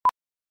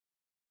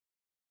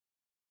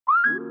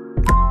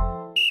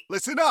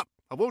Listen up.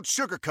 I won't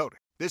sugarcoat it.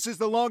 This is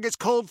the longest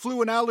cold,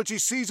 flu, and allergy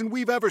season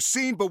we've ever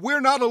seen, but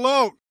we're not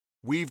alone.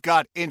 We've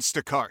got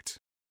Instacart.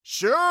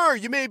 Sure,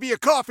 you may be a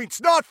coughing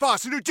snot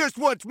faucet who just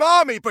wants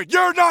mommy, but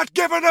you're not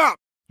giving up.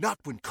 Not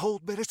when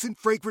cold medicine,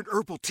 fragrant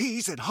herbal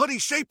teas, and honey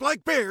shaped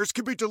like bears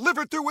can be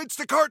delivered through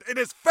Instacart in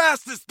as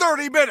fast as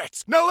 30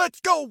 minutes. Now let's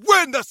go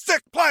win the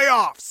sick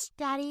playoffs.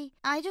 Daddy,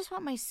 I just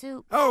want my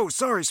soup. Oh,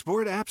 sorry,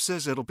 Sport. App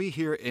says it'll be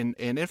here in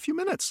a few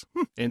minutes.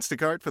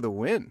 Instacart for the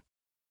win.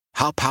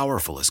 How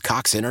powerful is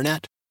Cox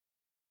Internet?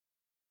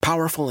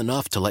 Powerful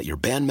enough to let your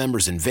band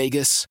members in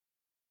Vegas,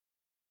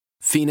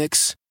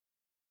 Phoenix,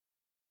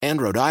 and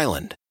Rhode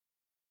Island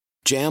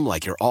jam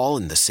like you're all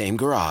in the same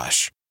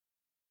garage.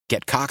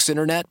 Get Cox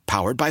Internet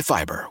powered by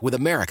fiber with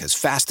America's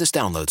fastest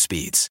download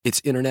speeds.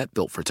 It's internet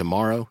built for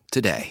tomorrow,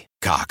 today.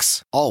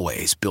 Cox,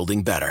 always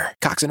building better.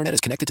 Cox Internet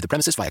is connected to the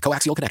premises via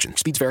coaxial connection.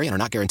 Speeds vary and are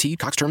not guaranteed.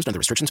 Cox terms and other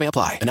restrictions may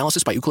apply.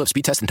 Analysis by Ookla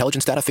Speed Test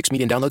Intelligence Data. Fixed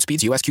median download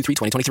speeds. US Q3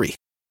 2023.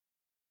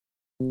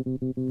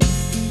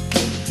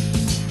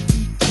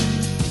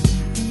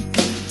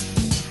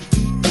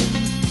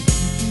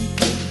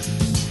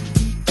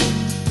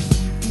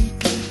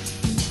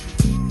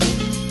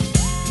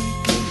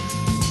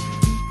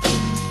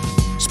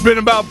 It's been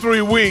about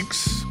 3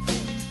 weeks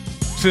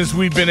since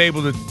we've been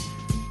able to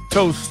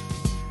toast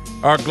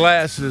our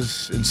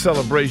glasses in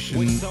celebration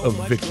of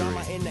victory.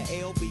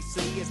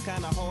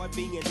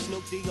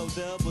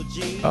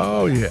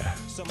 Oh, yeah.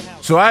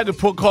 So I had to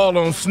put call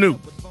on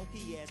Snoop.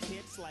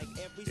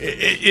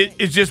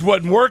 It just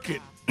wasn't working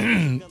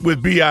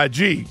with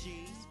B.I.G.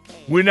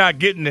 We're not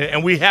getting there,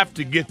 and we have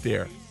to get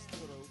there.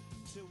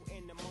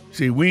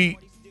 See, we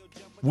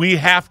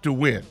have to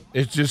win.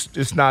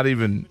 It's not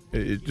even,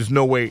 there's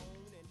no way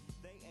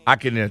I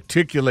can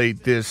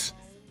articulate this.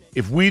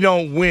 If we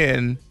don't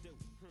win,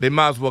 they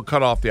might as well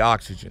cut off the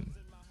oxygen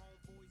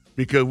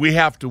because we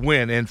have to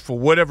win. And for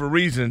whatever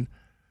reason,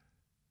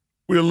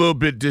 we're a little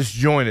bit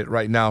disjointed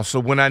right now. So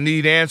when I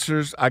need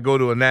answers, I go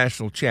to a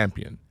national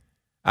champion.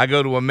 I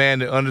go to a man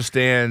that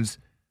understands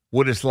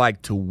what it's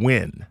like to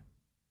win.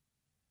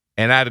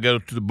 And I had to go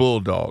to the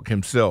Bulldog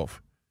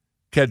himself,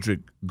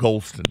 Kedrick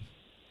Golston.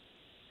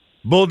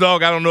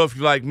 Bulldog, I don't know if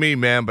you like me,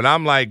 man, but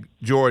I'm like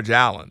George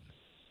Allen,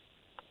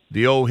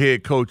 the old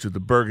head coach of the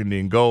Burgundy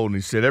and Gold. And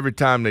he said every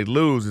time they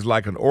lose, it's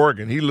like an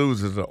organ. He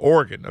loses an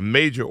organ, a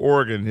major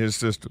organ in his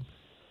system.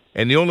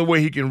 And the only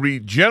way he can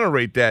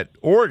regenerate that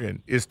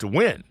organ is to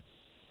win.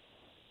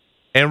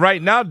 And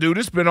right now, dude,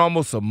 it's been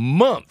almost a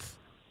month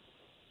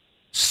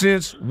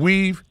since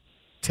we've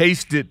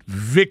tasted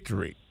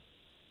victory.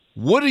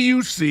 What do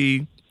you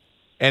see,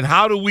 and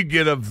how do we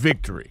get a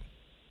victory?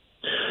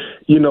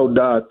 You know,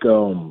 Doc,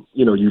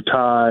 you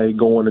tie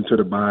going into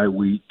the bye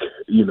week,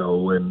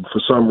 and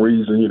for some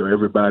reason,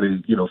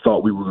 everybody,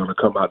 thought we were going to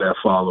come out that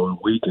following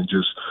week and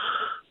just,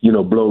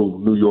 blow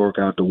New York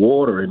out the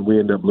water, and we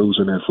end up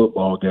losing that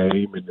football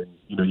game. And then,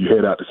 you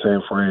head out to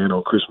San Fran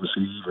on Christmas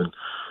Eve and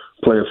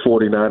play a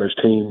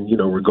 49ers team,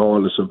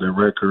 regardless of their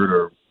record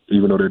or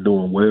even though they're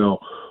doing well.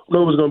 I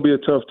know it was going to be a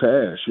tough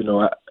task. If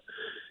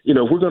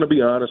we're going to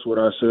be honest with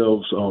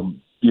ourselves,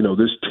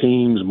 this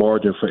team's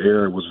margin for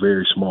error was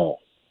very small.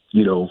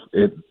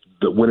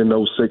 Winning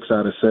those 6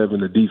 out of 7,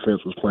 the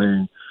defense was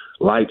playing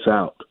lights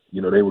out.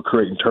 They were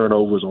creating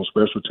turnovers on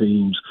special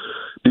teams,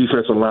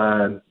 defensive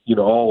line.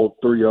 All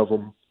 3 of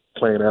them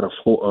playing at a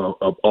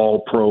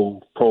all-pro,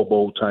 Pro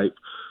Bowl type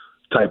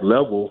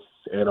level.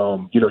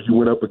 And you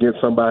went up against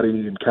somebody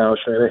in Kyle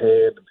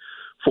Shanahan,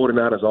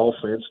 49ers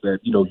offense that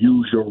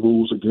used your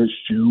rules against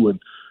you and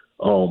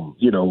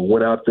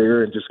went out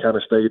there and just kind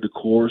of stayed the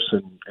course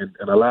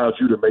and allowed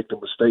you to make the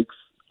mistakes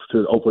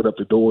to open up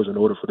the doors in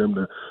order for them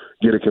to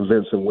get a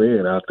convincing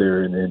win out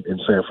there in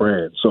San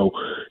Fran. So,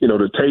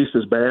 the taste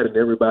is bad in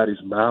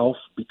everybody's mouth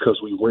because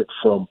we went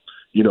from,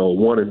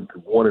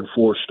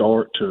 1-4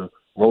 start to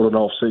rolling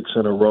off 6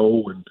 in a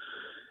row and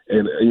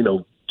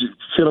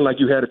feeling like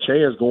you had a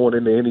chance going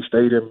into any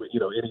stadium,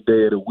 any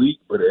day of the week.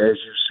 But as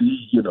you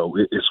see,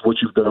 it's what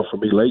you've done for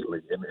me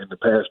lately. And the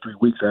past 3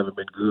 weeks haven't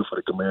been good for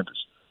the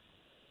Commanders.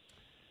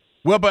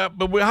 Well, but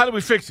how do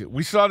we fix it?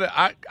 We saw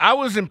that I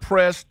was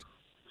impressed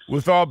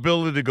with our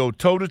ability to go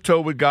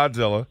toe-to-toe with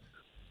Godzilla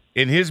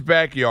in his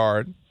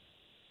backyard,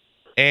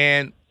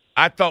 and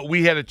I thought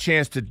we had a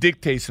chance to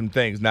dictate some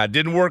things. Now, it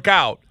didn't work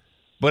out,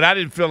 but I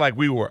didn't feel like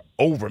we were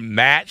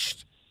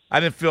overmatched. I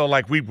didn't feel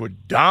like we were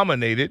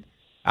dominated.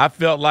 I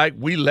felt like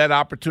we let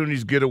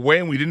opportunities get away,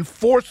 and we didn't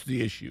force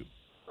the issue.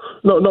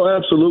 No,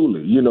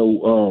 absolutely.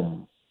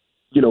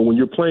 When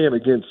you're playing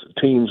against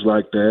teams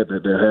like that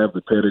have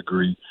the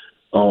pedigree,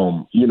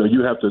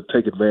 you have to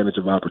take advantage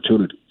of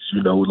opportunities,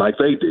 like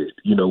they did.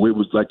 It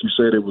was, like you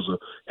said, it was a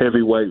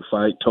heavyweight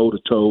fight,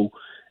 toe-to-toe.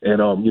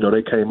 And,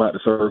 they came out the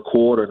third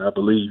quarter, and I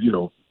believe,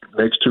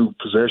 next 2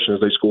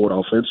 possessions they scored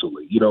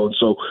offensively. And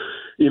so,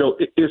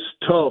 it's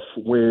tough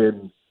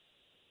when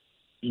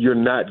you're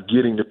not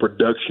getting the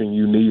production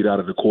you need out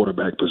of the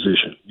quarterback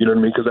position. You know what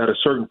I mean? Because at a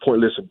certain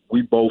point, listen,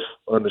 we both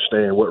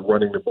understand what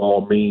running the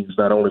ball means,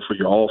 not only for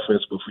your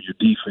offense, but for your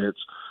defense,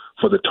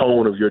 for the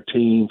tone of your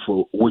team,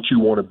 for what you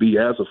want to be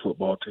as a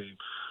football team.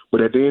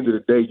 But at the end of the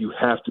day, you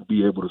have to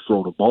be able to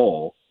throw the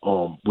ball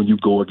when you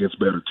go against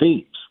better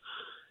teams.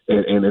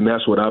 And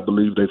that's what I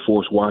believe they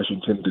forced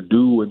Washington to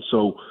do. And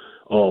so,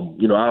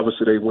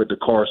 obviously they went to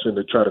Carson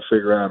to try to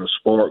figure out a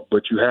spark,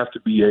 but you have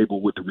to be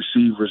able, with the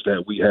receivers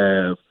that we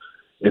have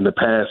in the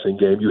passing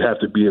game, you have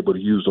to be able to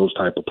use those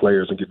type of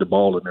players and get the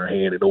ball in their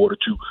hand in order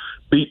to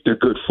beat the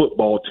good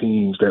football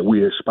teams that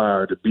we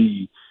aspire to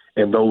be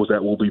and those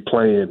that will be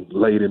playing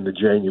late into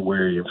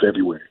January and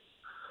February.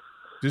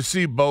 To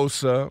see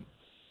Bosa,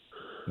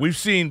 we've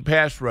seen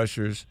pass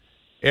rushers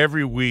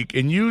every week,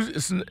 and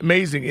it's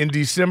amazing. In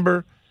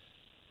December,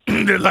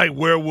 they're like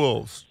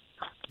werewolves.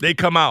 They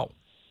come out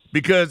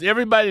because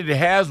everybody that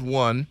has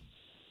one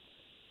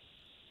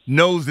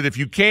knows that if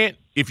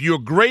you're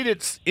great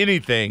at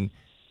anything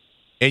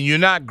and you're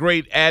not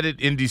great at it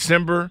in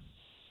December,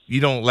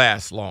 you don't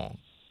last long.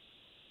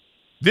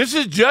 This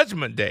is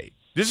Judgment Day.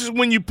 This is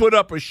when you put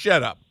up or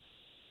shut up.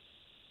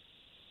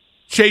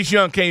 Chase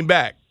Young came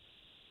back.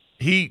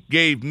 He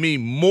gave me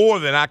more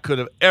than I could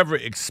have ever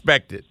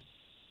expected.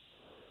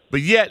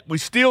 But yet, we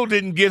still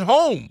didn't get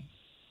home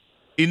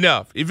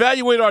enough.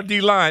 Evaluate our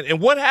D-line, and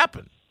what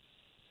happened?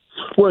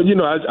 Well,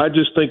 I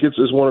just think it's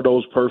one of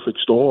those perfect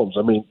storms.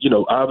 I mean,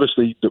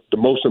 obviously the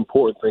most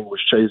important thing was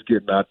Chase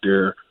getting out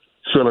there,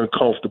 feeling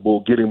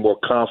comfortable, getting more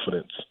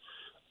confidence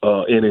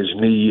in his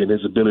knee and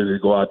his ability to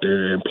go out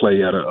there and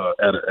play at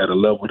a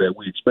level that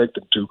we expect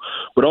him to.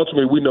 But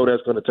ultimately, we know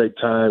that's going to take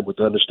time with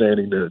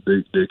understanding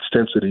the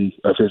extensity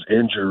of his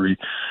injury.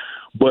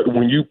 But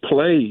when you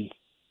play,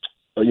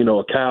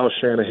 a Kyle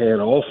Shanahan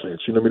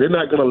offense,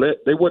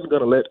 they wasn't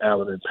going to let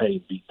Allen and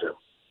Payne beat them.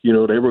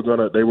 They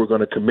were going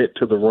to commit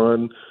to the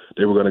run,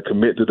 they were going to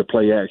commit to the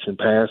play action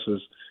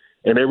passes,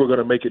 and they were going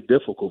to make it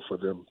difficult for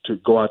them to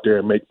go out there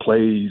and make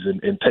plays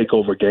and take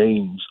over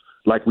games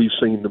like we've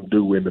seen them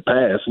do in the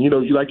past.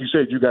 And, like you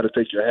said, you got to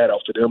take your hat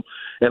off to them.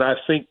 And I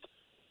think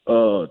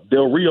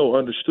Del Rio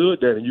understood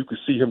that, and you could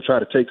see him try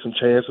to take some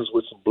chances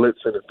with some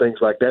blitzing and things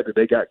like that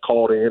they got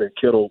caught in, and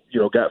Kittle,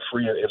 got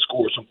free and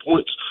scored some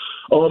points.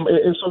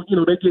 And so,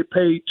 they get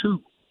paid too,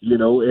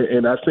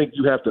 and I think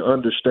you have to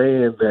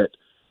understand that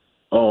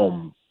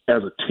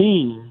as a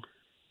team,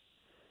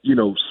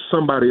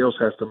 somebody else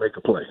has to make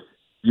a play.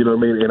 You know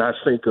what I mean? And I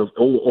think of,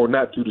 or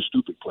not do the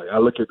stupid play. I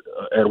look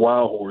at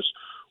Wild Horse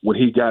when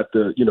he got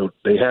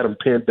they had him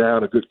pinned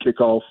down, a good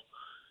kickoff,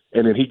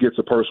 and then he gets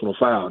a personal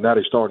foul. Now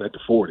they're starting at the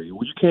 40.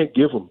 Well, you can't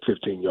give him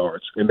 15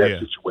 yards in that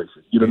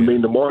situation. You know what I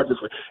mean? The margin,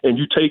 and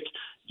you take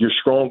your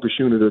strongest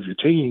unit of your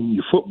team,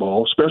 your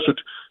football, special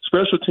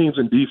teams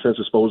and defense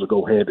is supposed to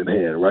go hand in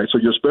hand, right? So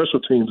your special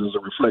teams is a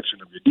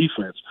reflection of your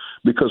defense,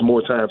 because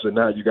more times than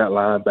not, you got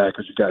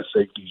linebackers, you got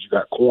safeties, you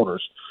got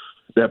corners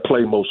that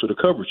play most of the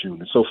coverage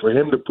unit. So for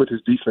him to put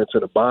his defense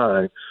in a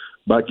bind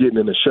by getting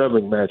in a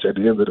shoving match at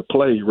the end of the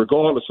play,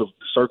 regardless of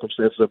the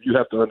circumstances, you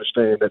have to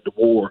understand that the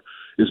war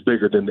is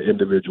bigger than the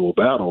individual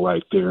battle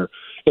right there,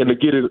 and to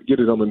get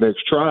it on the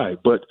next try.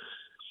 But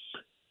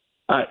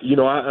I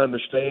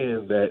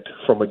understand that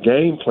from a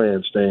game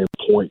plan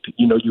standpoint,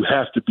 you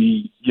have to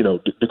be,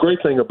 the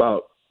great thing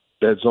about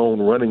that zone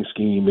running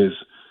scheme is,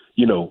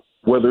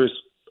 whether it's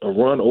a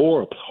run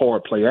or a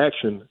hard play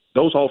action,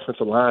 those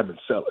offensive linemen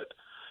sell it.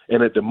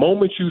 And at the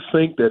moment you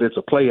think that it's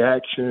a play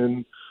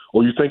action,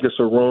 or you think it's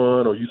a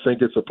run, or you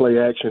think it's a play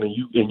action, and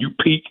you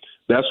peak,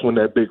 that's when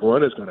that big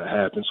run is going to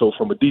happen. So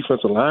from a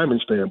defensive lineman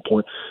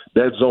standpoint,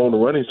 that zone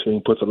running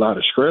team puts a lot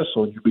of stress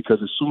on you, because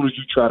as soon as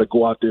you try to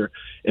go out there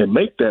and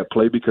make that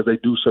play, because they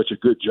do such a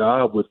good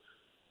job with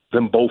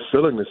them both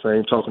feeling the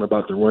same, talking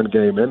about the run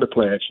game and the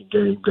play action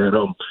game, that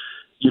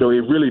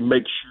it really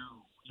makes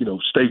you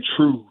stay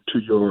true to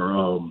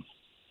your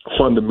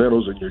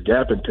fundamentals and your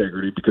gap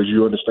integrity, because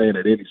you understand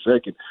at any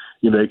second,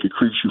 it could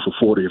crease you for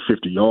 40 or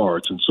 50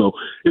 yards. And so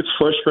it's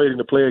frustrating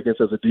to play against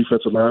as a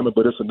defensive lineman,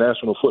 but it's a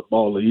National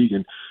Football League,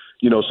 and,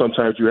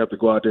 sometimes you have to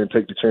go out there and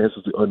take the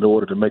chances in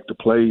order to make the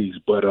plays.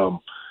 But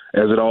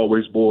as it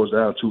always boils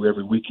down to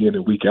every week in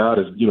and week out,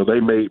 is, they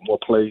made more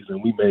plays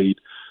than we made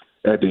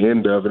at the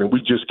end of it, and we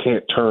just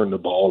can't turn the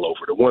ball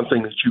over. The one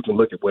thing that you can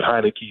look at what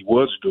Heineke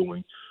was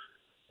doing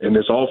and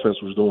this offense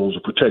was doing was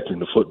protecting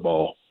the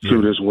football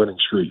through this winning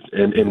streak.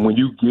 And when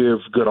you give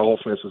good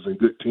offenses and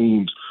good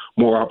teams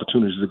more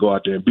opportunities to go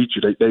out there and beat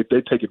you,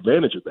 they take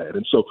advantage of that.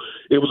 And so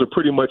it was a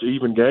pretty much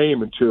even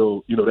game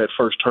until, that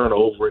first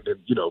turnover, and then,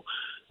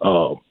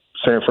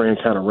 San Fran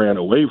kind of ran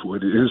away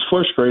with it. It's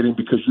frustrating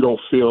because you don't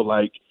feel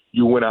like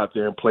you went out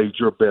there and played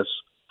your best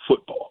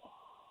football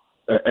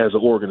as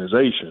an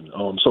organization.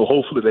 So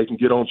hopefully they can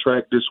get on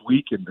track this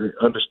week and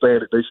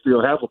understand that they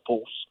still have a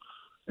pulse,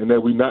 and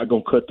that we're not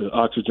going to cut the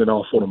oxygen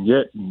off on them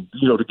yet, and,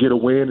 to get a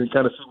win and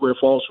kind of see where it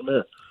falls from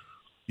there.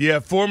 Yeah,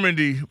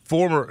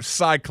 former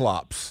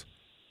Cyclops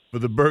for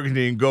the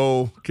Burgundy and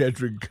Gold,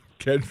 Kendrick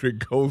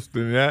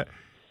Colston. That,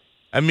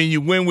 I mean,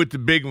 you win with the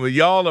big one.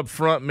 Y'all up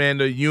front, man,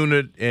 the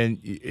unit, and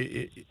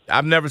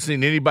I've never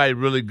seen anybody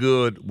really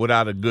good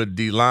without a good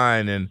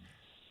D-line, and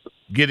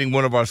getting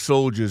one of our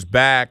soldiers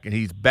back, and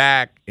he's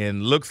back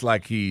and looks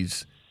like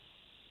he's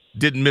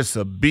didn't miss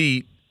a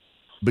beat,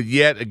 but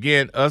yet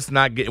again, us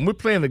not getting – we're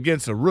playing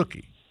against a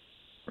rookie.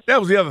 That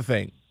was the other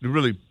thing that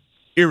really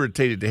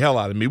irritated the hell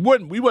out of me.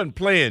 We wasn't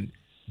playing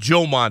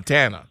Joe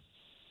Montana.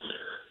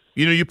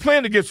 You know, you're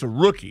playing against a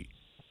rookie,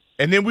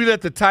 and then we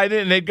let the tight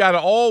end, and they got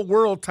an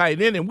all-world tight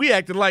end, and we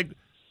acted like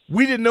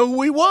we didn't know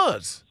who he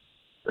was.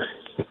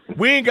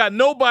 We ain't got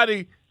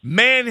nobody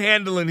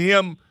manhandling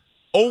him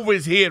over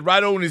his head,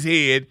 right on his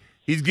head.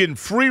 He's getting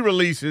free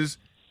releases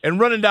and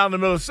running down the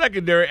middle of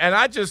secondary, and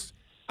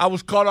I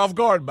was caught off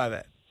guard by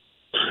that.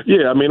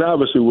 Yeah, I mean,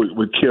 obviously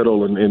with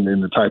Kittle and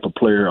the type of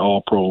player,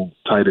 all-pro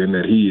tight end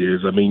that he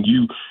is, I mean,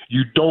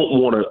 you don't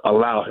want to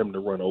allow him to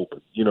run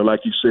open. You know,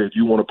 like you said,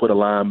 you want to put a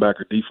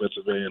linebacker,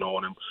 defensive end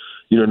on him.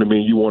 You know what I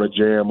mean? You want to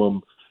jam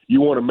him.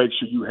 You want to make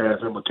sure you have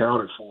him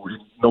accounted for,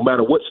 no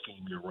matter what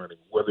scheme you're running,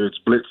 whether it's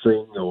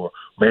blitzing or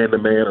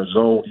man-to-man or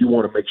zone. You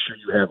want to make sure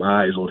you have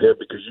eyes on him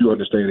because you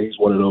understand he's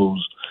one of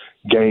those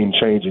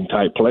game-changing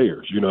type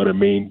players. You know what I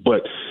mean?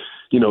 But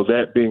you know,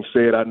 that being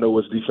said, I know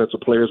as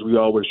defensive players, we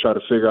always try to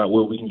figure out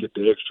where we can get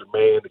the extra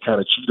man to kind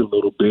of cheat a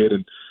little bit.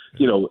 And,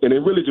 you know, and it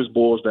really just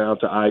boils down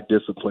to eye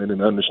discipline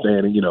and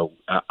understanding, you know,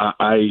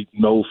 I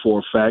know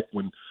for a fact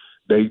when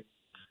they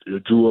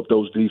drew up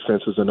those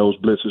defenses and those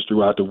blitzes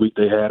throughout the week,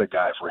 they had a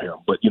guy for him.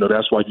 But, you know,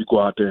 that's why you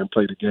go out there and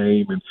play the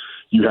game, and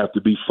you have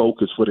to be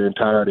focused for the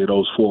entirety of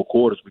those 4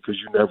 quarters because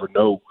you never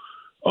know,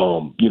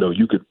 you know,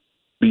 you could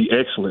be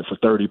excellent for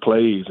 30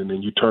 plays and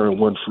then you turn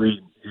one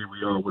free. Here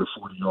we are with a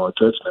 40-yard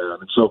touchdown.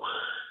 And so,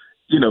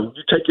 you know,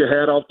 you take your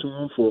hat off to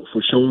them for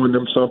showing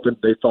them something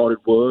they thought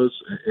it was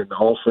in the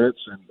offense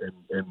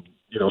and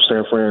you know,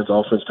 San Fran's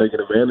offense taking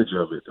advantage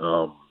of it.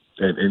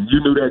 And you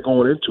knew that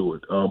going into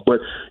it. But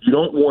you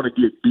don't want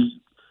to get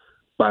beat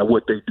by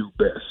what they do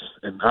best.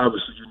 And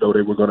obviously, you know,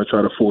 they were going to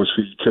try to force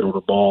feed Kittle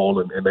the ball,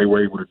 and they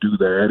were able to do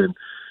that. And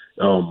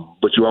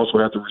but you also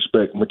have to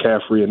respect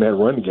McCaffrey in that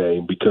run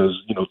game because,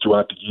 you know,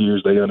 throughout the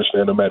years, they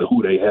understand no matter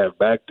who they have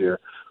back there,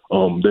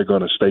 they're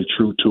going to stay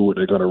true to it.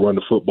 They're going to run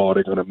the football.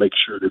 They're going to make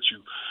sure that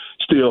you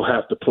still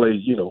have to play,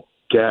 you know,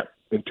 gap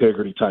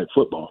integrity type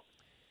football.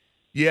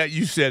 Yeah,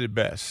 you said it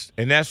best.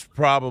 And that's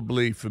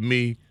probably, for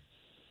me,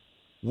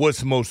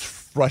 what's most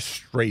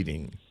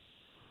frustrating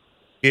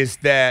is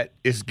that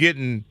it's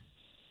getting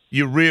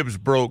your ribs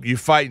broke. You're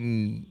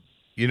fighting,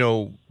 you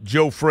know,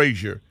 Joe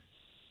Frazier,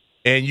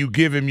 and you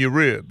give him your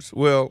ribs.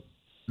 Well,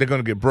 they're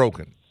going to get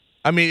broken.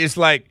 I mean, it's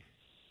like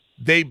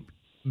they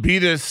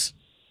beat us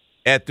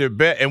at their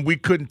best, and we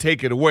couldn't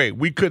take it away.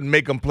 We couldn't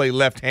make them play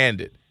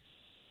left-handed.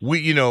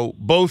 You know,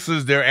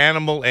 Bosa's their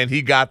animal, and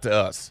he got to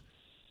us.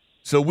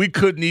 So we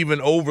couldn't even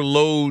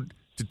overload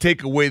to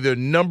take away their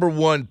number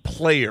one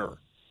player.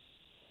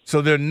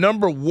 So their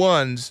number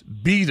ones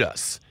beat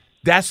us.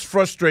 That's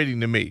frustrating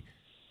to me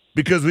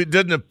because it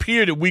doesn't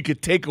appear that we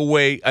could take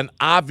away an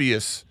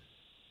obvious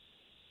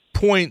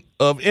point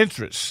of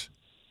interest.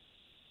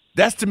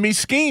 That's, to me,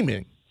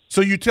 scheming. So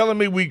you're telling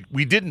me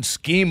we didn't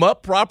scheme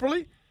up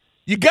properly?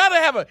 You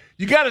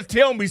gotta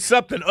tell me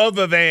something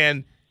other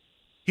than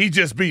he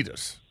just beat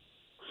us.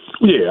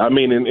 Yeah, I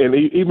mean, and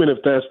even if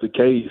that's the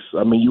case,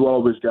 I mean, you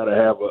always got to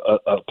have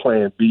a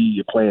plan B,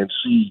 a plan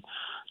C,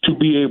 to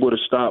be able to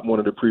stop one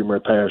of the premier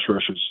pass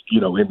rushers, you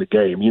know, in the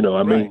game. You know,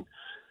 I mean,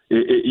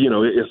 you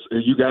know,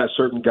 you got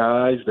certain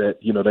guys that,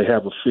 you know, they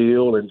have a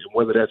feel, and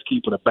whether that's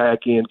keeping a back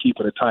end,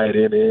 keeping a tight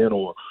end in,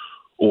 or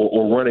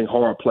running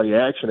hard play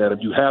action at him,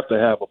 you have to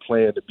have a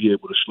plan to be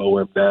able to slow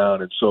him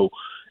down. And so,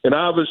 and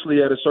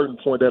obviously at a certain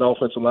point that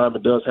offensive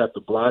lineman does have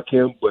to block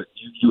him, but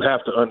you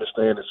have to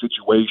understand the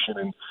situation.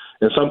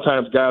 And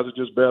sometimes guys are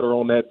just better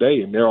on that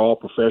day, and they're all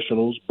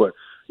professionals. But,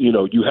 you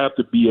know, you have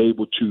to be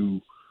able to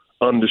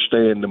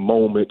understand the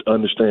moment,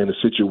 understand the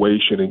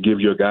situation, and give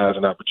your guys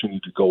an opportunity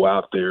to go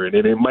out there. And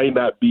it may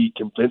not be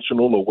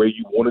conventional or where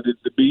you wanted it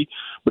to be,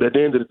 but at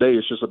the end of the day,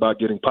 it's just about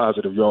getting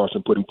positive yards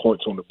and putting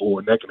points on the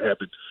board. And that can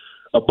happen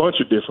a bunch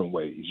of different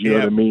ways. You know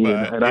what I mean?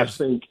 And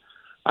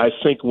I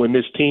think when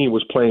this team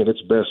was playing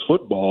its best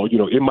football, you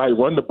know, it might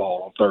run the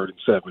ball on 3rd and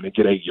 7 and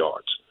get 8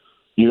 yards.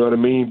 You know what I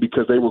mean?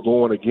 Because they were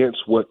going against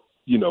what,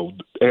 you know,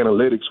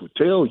 analytics would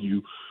tell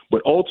you.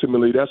 But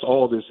ultimately, that's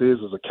all this is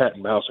a cat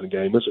and mouse in the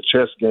game. It's a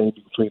chess game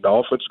between the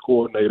offensive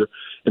coordinator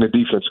and the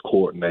defensive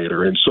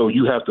coordinator. And so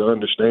you have to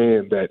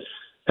understand that,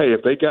 hey,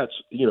 if they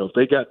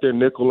got their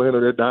nickel in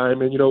or their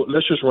dime in, you know,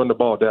 let's just run the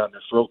ball down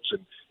their throats.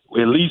 And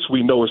at least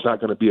we know it's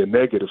not going to be a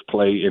negative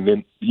play. And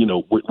then, you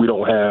know, we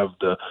don't have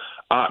the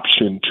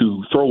option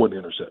to throw an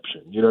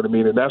interception. You know what I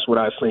mean? And that's what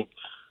I think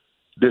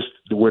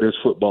where this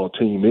football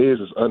team is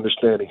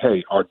understanding,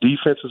 hey, our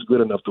defense is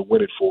good enough to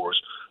win it for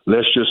us.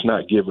 Let's just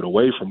not give it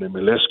away from them,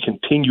 and let's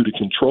continue to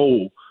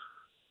control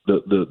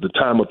the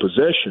time of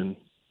possession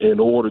in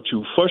order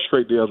to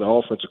frustrate the other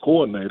offensive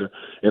coordinator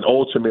and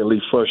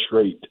ultimately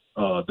frustrate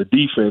the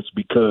defense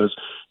because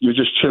you're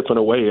just chipping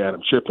away at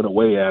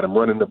them,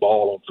 running the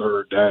ball on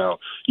 3rd down,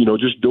 you know,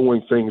 just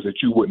doing things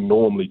that you wouldn't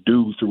normally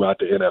do throughout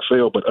the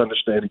NFL, but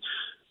understanding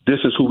this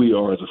is who we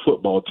are as a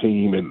football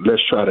team, and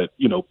let's try to,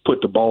 you know,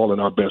 put the ball in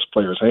our best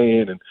player's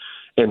hand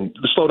and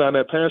slow down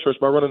that pass rush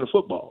by running the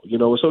football, you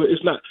know. So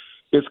it's not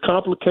it's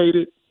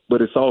complicated,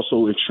 but it's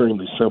also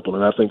extremely simple.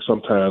 And I think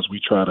sometimes we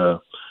try to,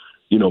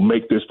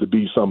 make this to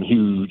be some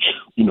huge,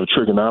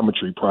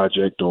 trigonometry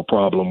project or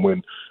problem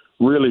when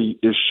really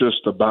it's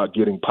just about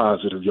getting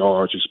positive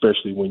yards,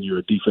 especially when you're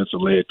a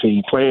defensive-led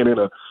team playing in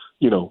a,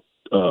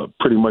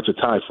 pretty much a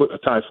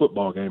tie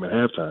football game at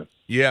halftime.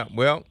 Yeah,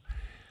 well,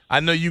 I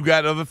know you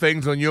got other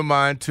things on your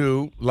mind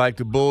too, like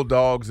the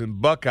Bulldogs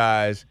and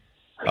Buckeyes.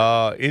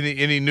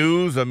 Any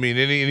news? I mean,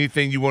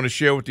 anything you want to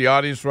share with the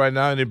audience right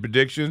now? Any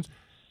predictions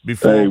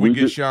before we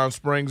get Sean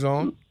Springs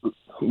on?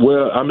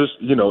 Well, I'm just,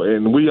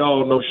 and we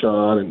all know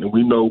Sean, and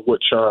we know what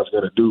Sean's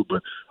going to do,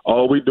 but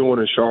all we're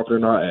doing is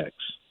sharpening our axe.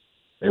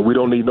 And we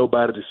don't need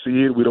nobody to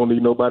see it. We don't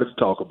need nobody to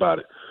talk about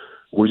it.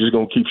 We're just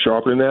going to keep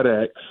sharpening that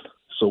axe.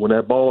 So when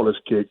that ball is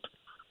kicked,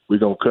 we're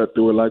going to cut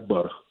through it like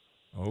butter.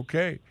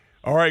 Okay.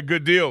 All right,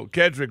 good deal.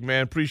 Kedrick,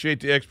 man, appreciate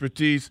the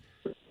expertise.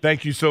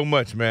 Thank you so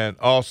much, man.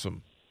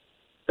 Awesome.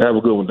 Have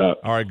a good one, Doc.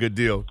 All right, good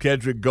deal.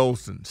 Kedrick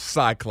Golson,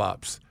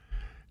 Cyclops,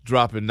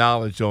 dropping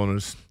knowledge on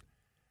us.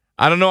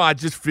 I don't know. I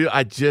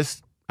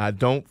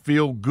don't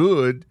feel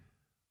good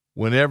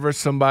whenever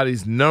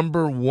somebody's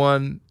number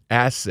one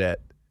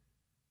asset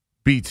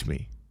beats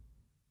me.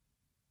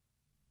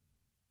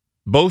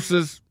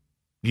 Bosa's,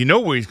 you know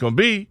where he's going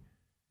to be.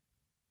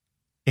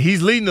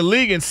 He's leading the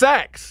league in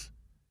sacks.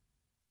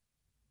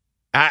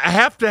 I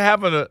have to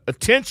have an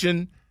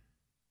attention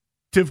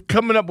to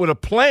coming up with a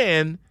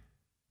plan.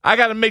 I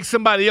got to make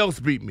somebody else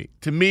beat me.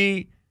 To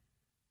me,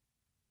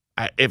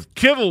 if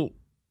Kittle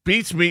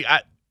beats me,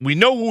 we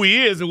know who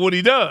he is and what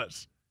he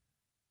does.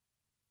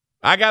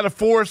 I got to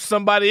force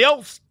somebody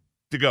else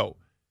to go.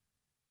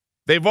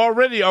 They've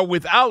already are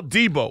without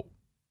Debo.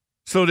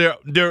 So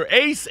their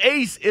ace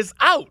is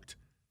out.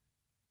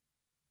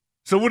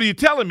 So what are you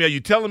telling me? Are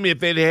you telling me if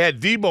they'd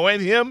had Debo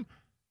and him,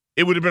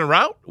 it would have been a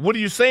rout? What are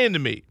you saying to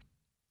me?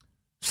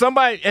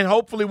 Somebody, and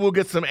hopefully we'll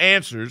get some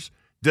answers.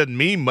 Doesn't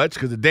mean much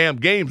because the damn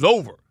game's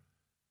over.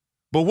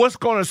 But what's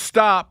going to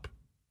stop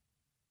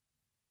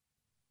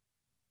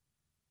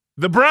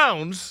the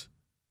Browns,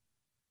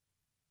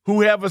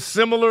 who have a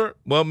similar,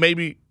 well,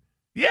 maybe,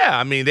 yeah,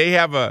 I mean, they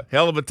have a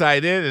hell of a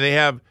tight end, and they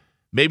have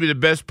maybe the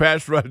best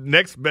pass rush,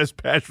 next best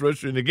pass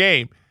rusher in the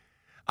game.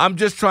 I'm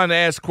just trying to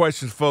ask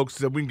questions, folks,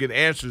 that we can get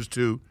answers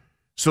to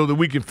so that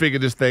we can figure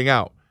this thing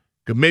out.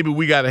 Because maybe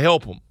we got to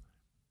help them.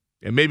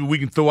 And maybe we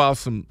can throw out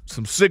some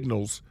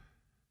signals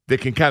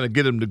that can kind of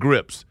get them to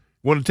grips.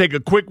 Want to take a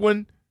quick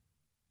one?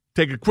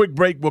 Take a quick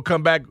break. We'll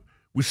come back.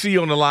 We'll see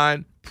you on the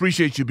line.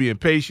 Appreciate you being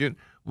patient.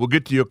 We'll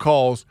get to your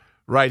calls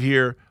right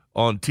here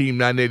on Team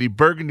 980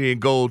 Burgundy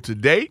and Gold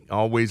today.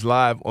 Always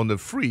live on the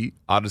free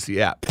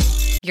Odyssey app.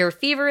 Your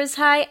fever is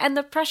high and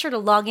the pressure to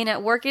log in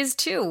at work is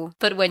too.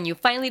 But when you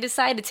finally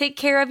decide to take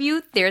care of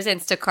you, there's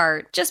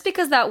Instacart. Just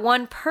because that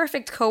one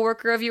perfect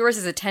coworker of yours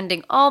is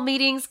attending all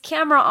meetings,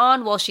 camera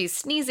on while she's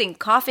sneezing,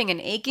 coughing,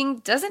 and aching,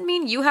 doesn't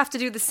mean you have to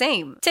do the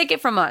same. Take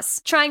it from us.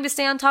 Trying to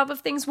stay on top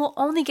of things will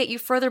only get you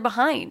further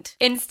behind.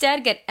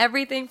 Instead, get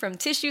everything from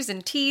tissues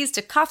and teas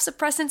to cough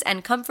suppressants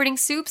and comforting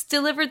soups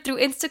delivered through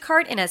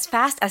Instacart in as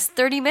fast as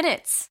 30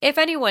 minutes. If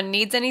anyone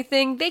needs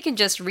anything, they can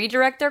just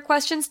redirect their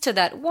questions to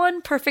that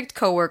one perfect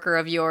coworker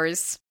of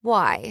yours.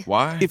 Why?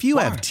 Why? If you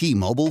have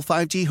T-Mobile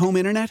 5G home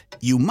internet,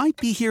 you might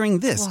be hearing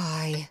this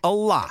Why? a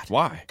lot.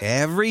 Why?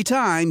 Every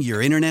time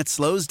your internet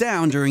slows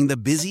down during the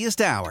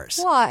busiest hours.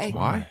 Why?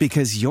 Why?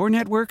 Because your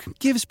network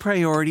gives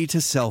priority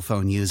to cell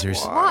phone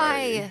users.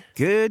 Why?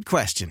 Good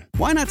question.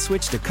 Why not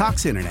switch to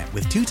Cox Internet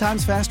with 2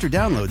 times faster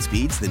download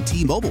speeds than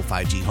T-Mobile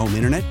 5G home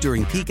internet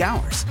during peak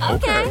hours?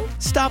 Okay.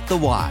 Stop the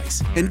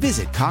whys and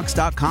visit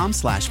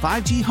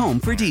cox.com/5G home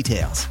for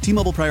details.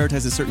 T-Mobile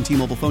prioritizes certain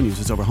T-Mobile phone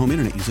users over home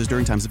internet users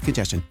during times of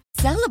congestion.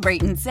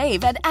 Celebrate and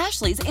save at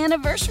Ashley's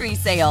Anniversary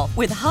Sale.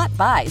 With Hot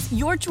Buys,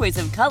 your choice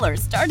of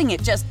colors starting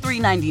at just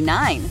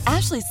 $3.99.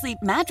 Ashley Sleep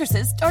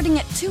mattresses starting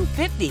at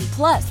 $2.50.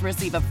 Plus,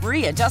 receive a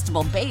free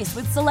adjustable base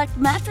with select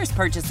mattress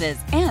purchases.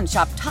 And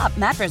shop top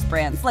mattress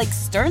brands like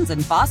Stearns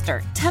 &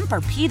 Foster,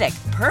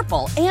 Tempur-Pedic,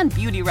 Purple, and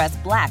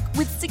Beautyrest Black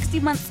with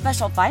 60-month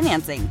special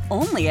financing.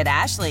 Only at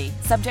Ashley.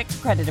 Subject to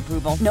credit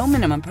approval. No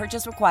minimum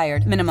purchase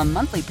required. Minimum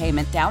monthly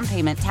payment, down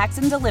payment, tax,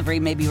 and delivery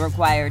may be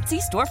required.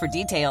 See store for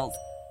details.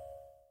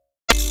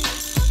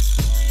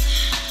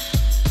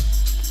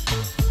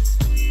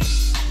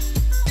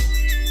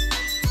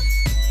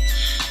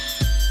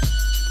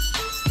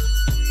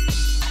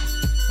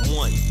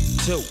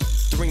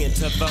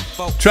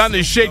 Trying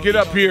to shake it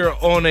up here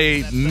on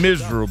a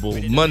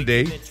miserable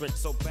Monday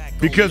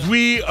because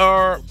we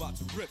are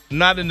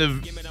not in the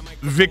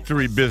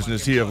victory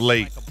business here of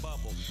late,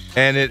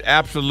 and it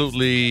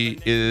absolutely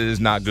is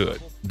not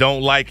good.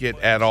 Don't like it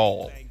at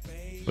all.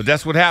 But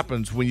that's what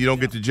happens when you don't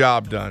get the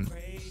job done.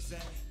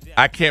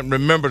 I can't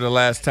remember the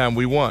last time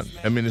we won.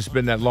 I mean, it's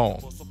been that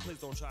long.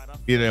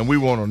 You know, and we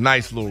were on a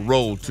nice little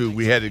roll, too.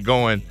 We had it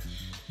going.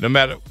 No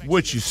matter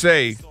what you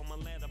say,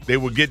 they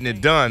were getting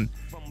it done.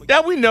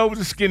 Now we know it was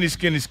a skinny.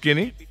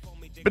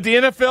 But the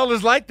NFL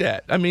is like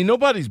that. I mean,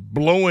 nobody's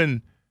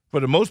blowing, for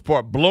the most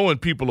part, blowing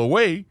people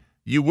away.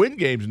 You win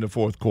games in the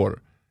fourth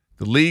quarter.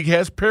 The league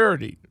has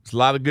parity. It's a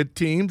lot of good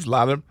teams, a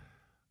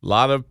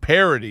lot of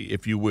parity,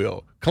 if you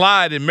will.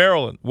 Clyde in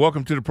Maryland,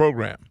 welcome to the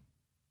program.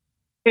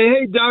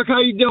 Hey, Doc, how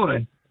you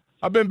doing?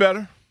 I've been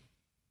better.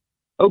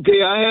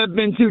 Okay, I have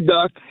been too,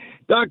 Doc.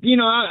 Doc,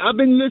 I've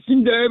been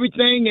listening to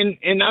everything,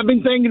 and I've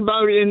been thinking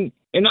about it,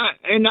 and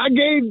I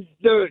gave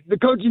the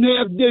coaching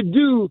staff their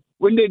due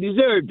when they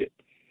deserved it.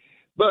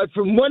 But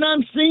from what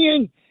I'm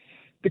seeing,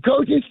 the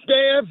coaching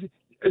staff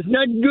is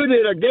not good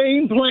at a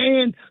game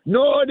plan,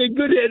 nor are they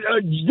good at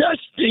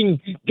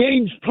adjusting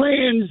games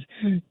plans,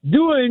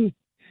 doing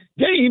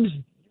games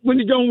when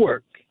it don't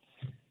work.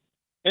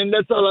 And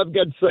that's all I've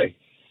got to say.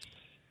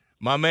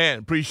 My man,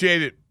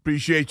 appreciate it.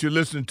 Appreciate you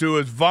listening to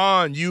us.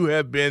 Vaughn, you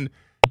have been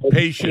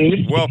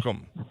patient.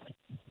 Welcome.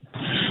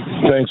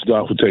 Thanks,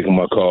 Doc, for taking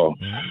my call.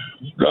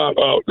 Doc,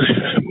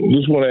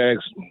 just want to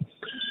ask,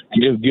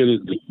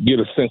 get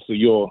a sense of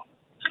your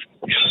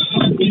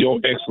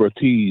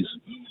expertise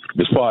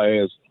as far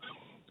as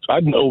I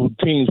know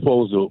teams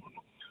supposed to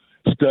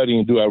study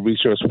and do our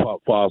research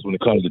files when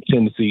it comes to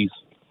tendencies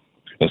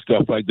and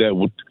stuff like that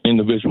with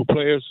individual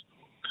players.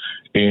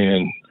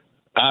 And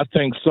I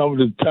think some of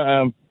the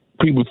time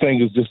people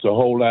think it's just a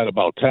whole lot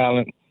about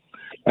talent.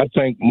 I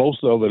think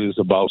most of it is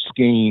about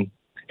scheme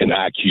and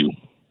IQ.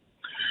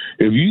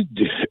 If you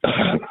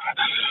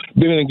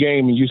been in a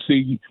game and you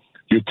see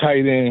your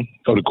tight end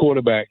or the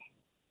quarterback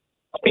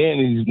and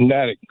he's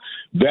not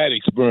that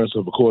experience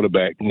of a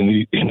quarterback and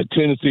the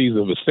tendencies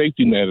of a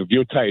safety net of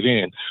your tight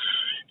end,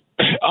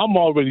 I'm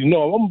already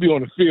know I'm going to be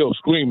on the field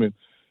screaming,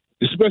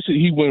 especially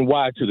he went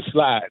wide to the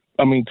slot.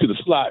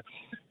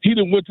 He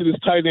done went to this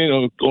tight end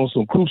on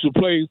some crucial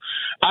plays.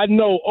 I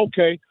know,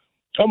 okay,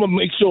 I'm going to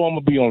make sure I'm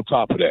going to be on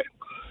top of that.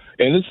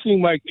 And it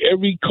seemed like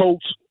every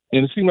coach,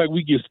 and it seemed like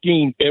we get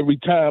schemed every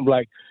time,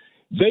 like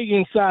they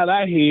inside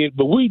our head,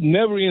 but we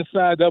never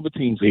inside the other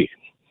team's head.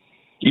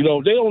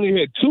 They only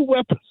had two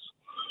weapons,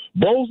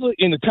 Bosa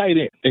and the tight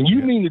end. And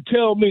you mean to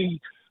tell me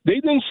they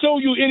didn't show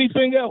you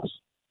anything else?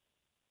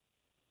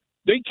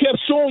 They kept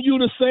showing you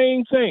the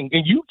same thing,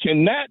 and you're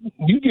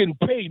getting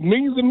paid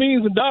millions and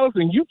millions of dollars,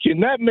 and you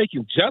cannot make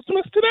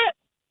adjustments to that?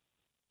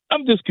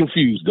 I'm just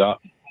confused, Doc.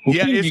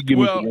 Yeah,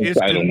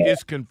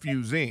 it's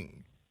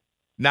confusing.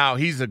 Now,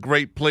 he's a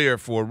great player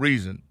for a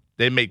reason.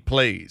 They make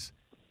plays.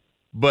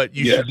 But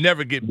you should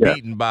never get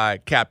beaten by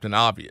Captain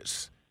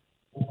Obvious.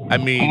 I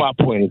mean, my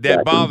point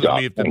that exactly, bothers Doc.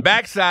 me. If the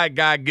backside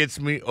guy gets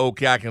me,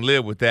 okay, I can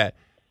live with that.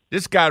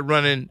 This guy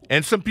running,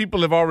 and some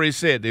people have already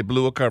said they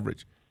blew a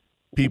coverage.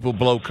 People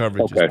blow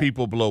coverages. Okay.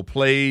 People blow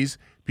plays.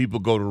 People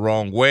go the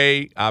wrong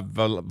way. I've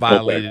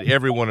violated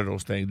every one of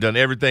those things, done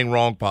everything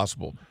wrong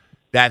possible.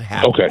 That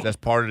happens. Okay. That's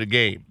part of the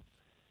game.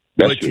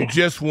 That's But true. you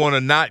just want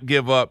to not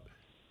give up.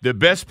 The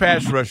best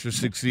pass rusher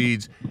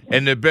succeeds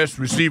and the best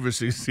receiver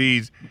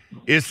succeeds.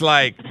 It's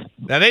like,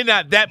 now they're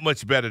not that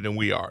much better than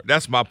we are.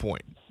 That's my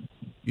point.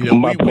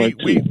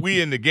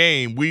 We in the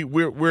game,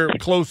 we're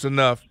close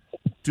enough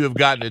to have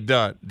gotten it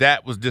done.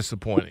 That was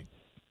disappointing.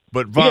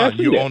 But Vaughn,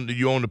 you own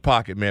the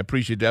pocket, man.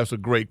 Appreciate that. That's a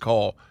great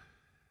call.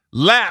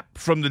 Lap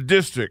from the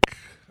District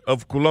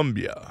of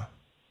Columbia.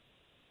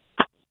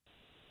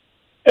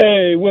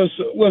 Hey, what's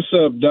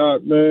up,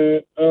 Doc,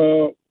 man?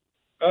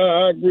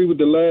 I agree with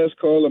the last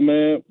caller,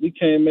 man. We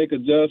can't make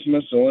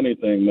adjustments or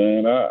anything,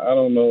 man. I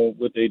don't know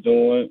what they're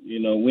doing.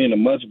 We're in a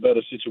much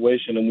better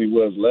situation than we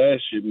was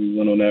last year when we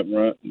went on that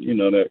run,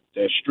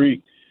 that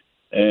streak.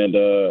 And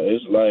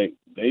it's like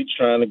they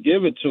trying to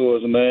give it to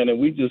us, man, and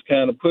we just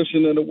kind of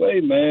pushing it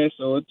away, man.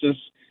 So it just,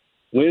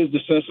 where's the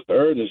sense of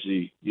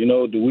urgency?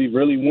 Do we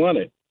really want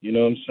it? You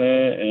know what I'm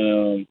saying?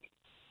 And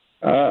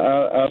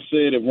I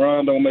said if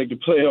Ron don't make the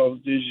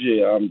playoffs this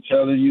year, I'm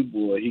telling you,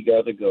 boy, he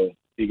got to go.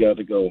 He got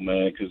to go,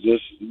 man, because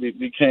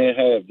we can't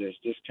have this.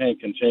 This can't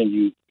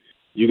continue.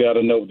 You got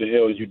to know what the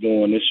hell you're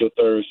doing. This your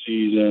third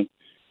season,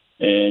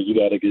 and you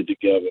got to get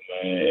together,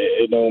 man.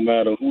 It don't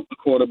matter who the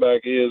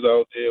quarterback is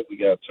out there. We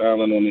got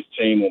talent on this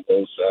team on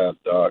both sides,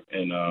 Doc,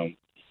 and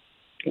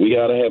we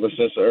got to have a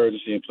sense of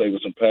urgency and play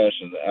with some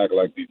passion to act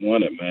like we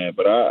won it, man.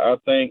 But I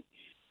think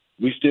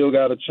we still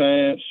got a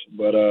chance,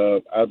 but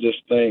I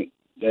just think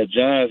that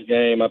Giants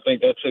game, I think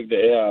that took the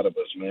air out of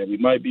us, man. We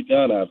might be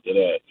done after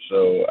that.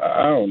 So,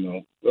 I don't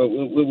know.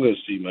 We'll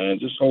see, man.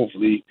 Just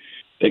hopefully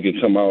they can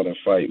come out and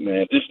fight,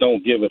 man. Just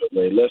don't give it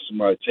away. Let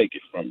somebody take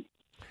it from you.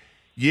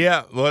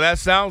 Yeah, well, that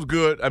sounds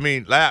good. I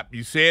mean, Lap,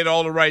 you said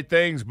all the right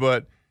things,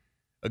 but,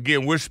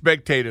 again, we're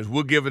spectators.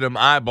 We're giving them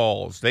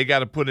eyeballs. They got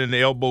to put in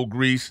the elbow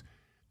grease.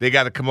 They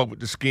got to come up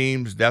with the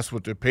schemes. That's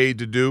what they're paid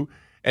to do.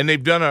 And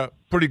they've done a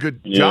pretty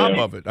good job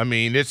of it. I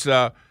mean, it's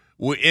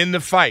we're in the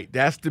fight.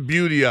 That's the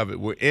beauty of it.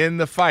 We're in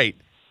the fight.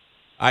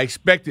 I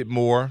expected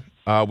more.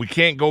 We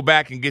can't go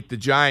back and get the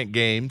Giant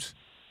games.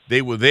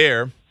 They were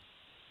there.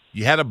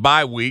 You had a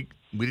bye week.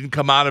 We didn't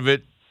come out of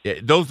it.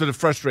 Those are the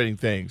frustrating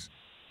things.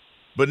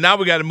 But now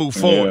we got to move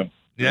forward.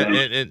 Yeah.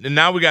 And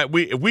now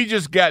if we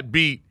just got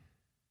beat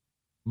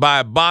by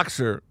a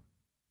boxer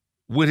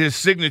with his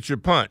signature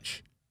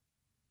punch,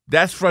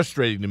 that's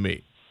frustrating to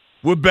me.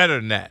 We're better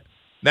than that.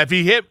 Now, if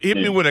he hit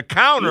me with a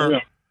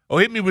counter or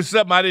hit me with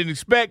something I didn't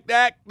expect,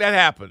 that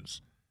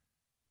happens.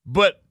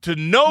 But to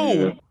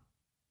know,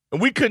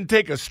 and we couldn't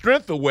take a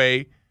strength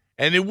away,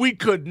 and then we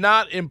could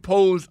not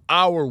impose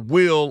our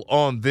will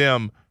on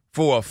them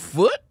for a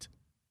foot.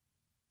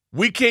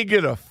 We can't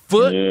get a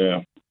foot.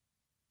 Yeah.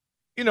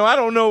 You know, I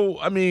don't know.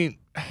 I mean,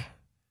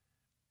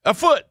 a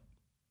foot.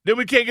 Then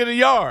we can't get a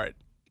yard.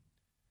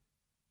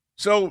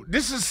 So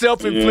this is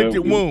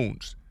self-inflicted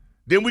wounds.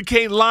 Then we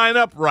can't line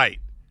up right.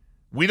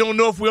 We don't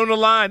know if we're on the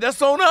line.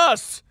 That's on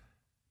us.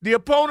 The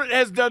opponent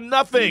has done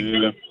nothing.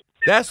 Yeah.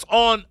 That's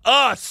on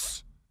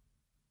us.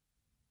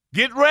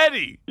 Get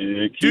ready.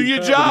 Yeah, do your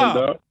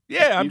job.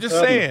 Yeah, I'm just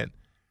saying.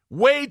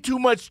 Way too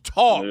much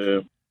talk. Yeah.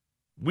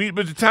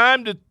 But the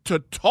time to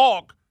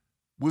talk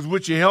was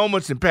with your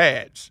helmets and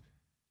pads.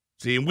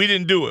 See, and we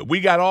didn't do it.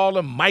 We got all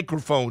the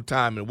microphone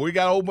time, and we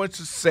got a whole bunch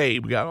to say.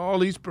 We got all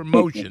these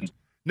promotions.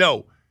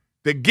 No,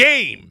 the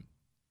game,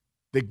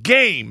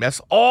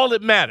 that's all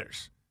that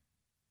matters,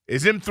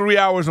 is them 3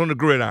 hours on the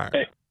gridiron.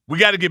 Hey. We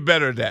got to get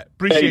better at that.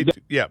 Appreciate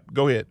it. Yeah,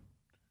 go ahead.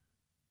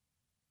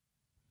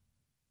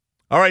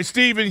 All right,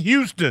 Steve in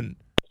Houston.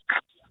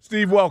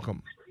 Steve,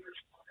 welcome.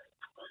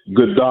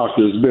 Good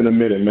doctor. It's been a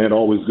minute, man.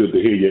 Always good to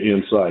hear your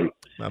insight.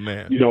 My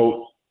man. You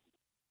know,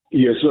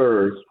 yes,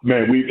 sir.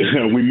 Man, we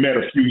met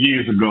a few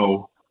years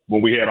ago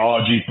when we had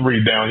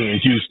RG3 down here in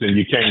Houston.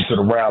 You came to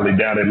the rally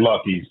down at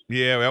Lucky's.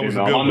 Yeah, that was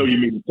good. I know you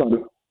mean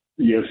something.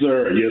 Yes,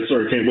 sir. Yes,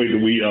 sir. Can't wait till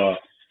we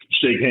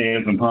shake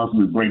hands and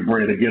possibly break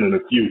bread again in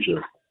the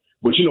future.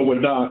 But you know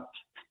what, Doc?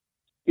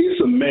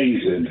 It's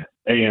amazing.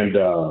 And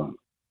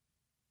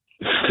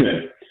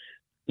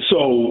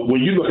so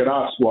when you look at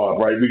our squad,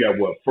 right, we got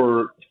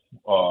four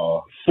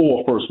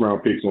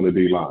first-round picks on the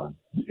D-line.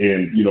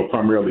 And, you know,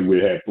 primarily we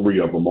had three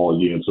of them all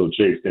year until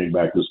Chase came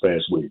back this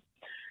past week.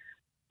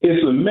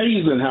 It's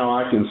amazing how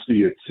I can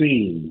see a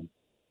team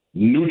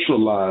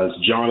neutralize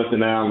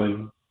Jonathan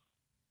Allen,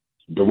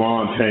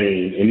 Deron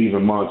Payne, and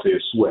even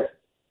Montez Sweat.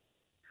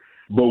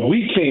 But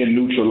we can't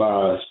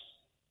neutralize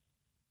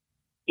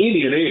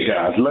any of their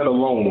guys, let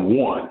alone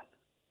one.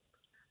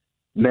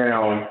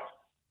 Now,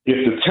 if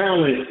the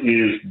talent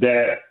is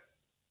that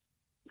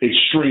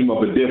extreme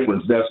of a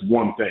difference, that's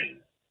one thing,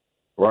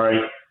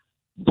 right?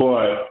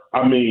 But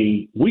I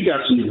mean, we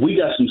got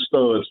some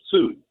studs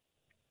too,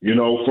 you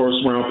know, first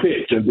round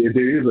picks, and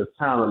there is a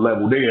talent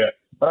level there.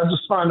 But I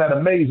just find that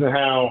amazing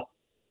how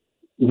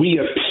we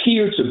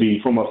appear to be,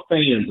 from a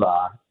fan's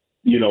eye,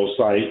 you know,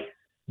 sight,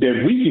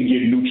 that we can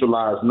get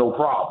neutralized no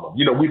problem.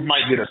 You know, we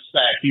might get a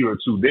sack here or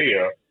two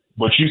there,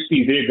 but you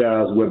see their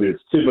guys, whether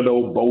it's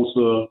Thibodeau,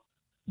 Bosa,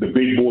 the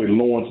big boy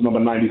Lawrence, number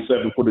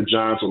 97 for the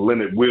Giants, or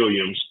Leonard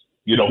Williams,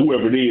 you know,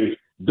 whoever it is,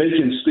 they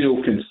can still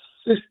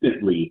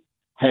consistently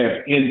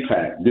have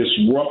impact,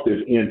 disruptive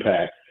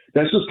impact.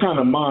 That's just kind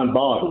of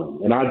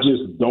mind-boggling, and I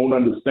just don't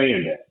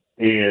understand that.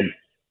 And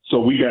so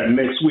we got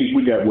next week,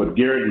 we got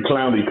Garrett and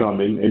Clowney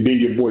coming, and then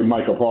your boy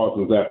Micah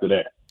Parsons after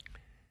that.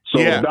 So,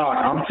 yeah. Doc,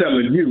 I'm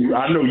telling you,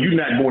 I know you're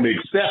not going to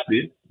accept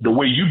it the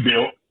way you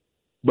built,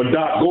 but,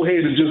 Doc, go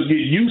ahead and just get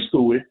used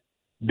to it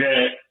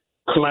that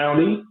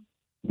Clowney,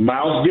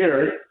 Myles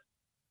Garrett,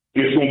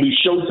 it's going to be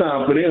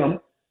showtime for them,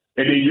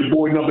 and then your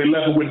boy number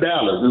 11 with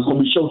Dallas, it's going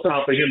to be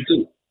showtime for him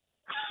too.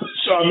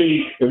 So, I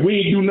mean, if we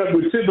ain't do nothing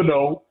with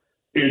Thibodeau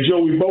and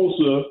Joey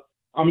Bosa,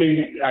 I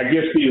mean, I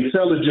guess the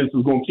intelligence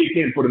is going to kick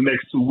in for the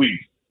next 2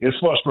 weeks. It's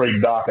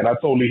frustrating, Doc, and I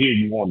totally hear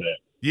you on that.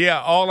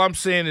 Yeah, all I'm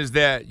saying is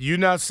that you're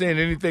not saying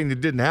anything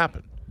that didn't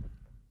happen.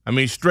 I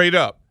mean, straight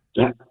up.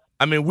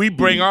 I mean, we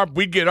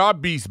get our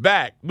beast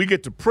back. We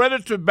get the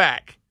Predator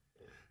back.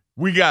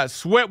 We got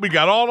Sweat. We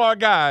got all our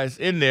guys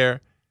in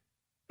there,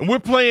 and we're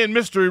playing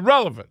Mr.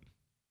 Irrelevant.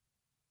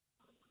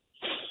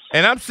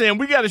 And I'm saying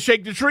we got to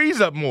shake the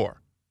trees up more.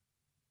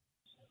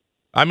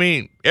 I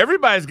mean,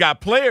 everybody's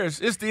got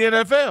players. It's the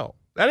NFL.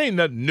 That ain't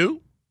nothing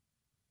new.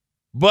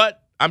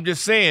 But I'm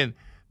just saying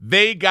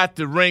they got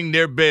to ring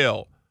their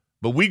bell.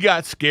 But we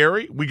got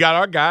scary. We got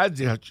our guys,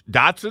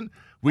 Dotson.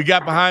 We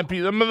got behind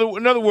people.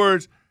 In other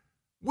words,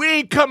 we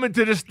ain't coming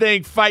to this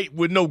thing fight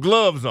with no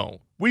gloves on.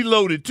 We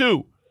loaded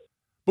too.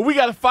 But we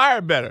got to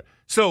fire better.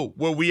 So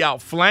were we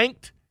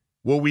outflanked?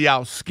 Were we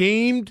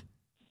out-schemed?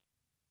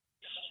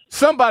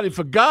 Somebody,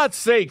 for God's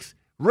sakes,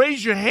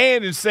 raise your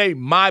hand and say,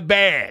 my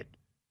bad.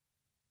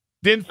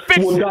 Then fix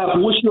it. Doc,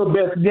 what's your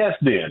best guess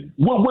then?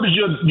 What is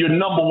your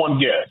number one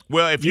guess?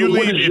 Well, if you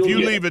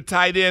leave a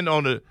tight end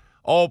on the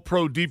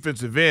all-pro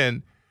defensive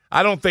end,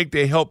 I don't think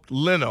they helped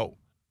Leno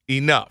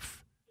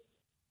enough.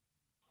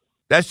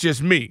 That's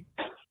just me.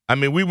 I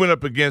mean, we went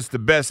up against the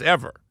best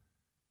ever.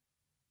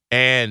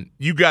 And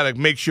you got to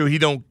make sure he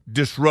don't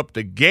disrupt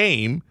the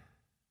game.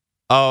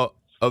 A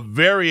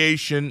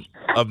variation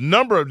of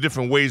number of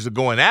different ways of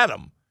going at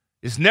him.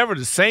 It's never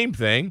the same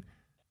thing,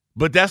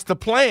 but that's the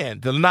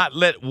plan, to not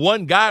let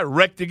one guy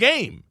wreck the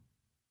game.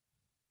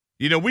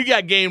 You know, we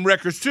got game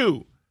records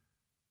too,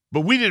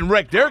 but we didn't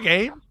wreck their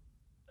game.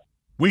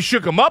 We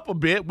shook them up a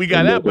bit. We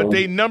got out, but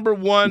they number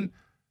one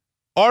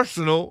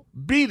Arsenal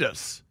beat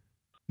us.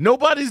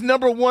 Nobody's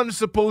number one is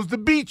supposed to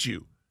beat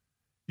you.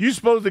 You're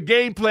supposed to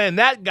game plan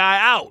that guy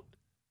out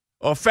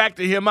or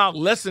factor him out,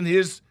 lessen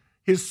his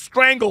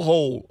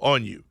stranglehold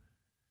on you.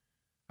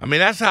 I mean,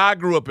 that's how I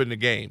grew up in the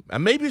game.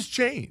 And maybe it's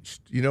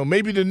changed. You know,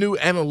 maybe the new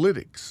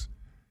analytics.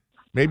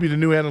 Maybe the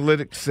new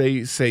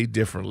analytics say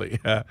differently.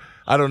 I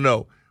don't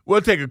know.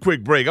 We'll take a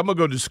quick break. I'm going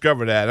to go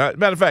discover that.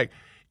 Matter of fact,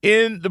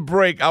 in the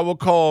break, I will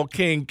call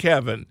King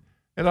Kevin,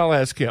 and I'll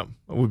ask him.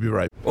 We'll be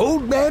right back.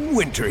 Old Man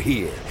Winter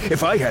here.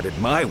 If I had it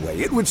my way,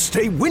 it would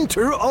stay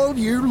winter all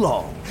year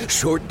long.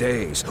 Short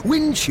days,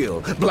 wind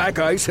chill, black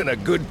ice, and a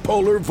good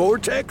polar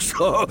vortex.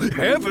 Oh,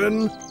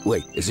 heaven.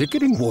 Wait, is it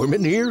getting warm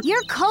in here?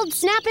 Your cold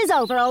snap is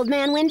over, Old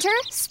Man Winter.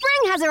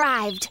 Spring has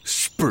arrived.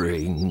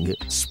 Spring.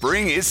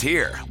 Spring is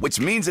here, which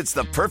means it's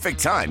the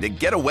perfect time to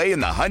get away in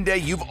the Hyundai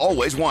you've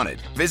always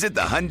wanted. Visit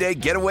the Hyundai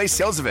Getaway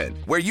Sales Event,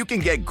 where you can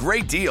get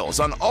great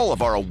deals on all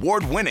of our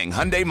award-winning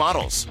Hyundai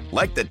models,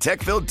 like the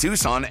tech-filled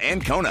Tucson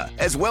and Kona,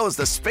 as well as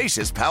the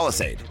spacious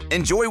Palisade.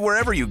 Enjoy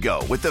wherever you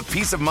go with the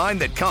peace of mind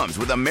that comes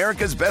with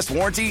America's best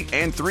warranty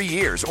and 3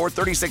 years or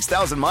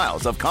 36,000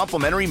 miles of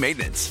complimentary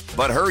maintenance.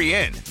 But hurry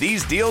in,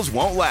 these deals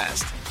won't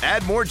last.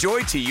 Add more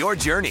joy to your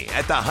journey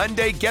at the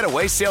Hyundai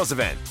Getaway Sales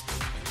Event.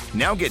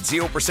 Now get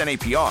 0%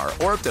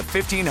 APR or up to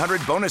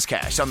 $1,500 bonus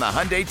cash on the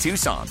Hyundai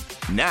Tucson.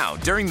 Now,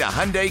 during the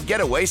Hyundai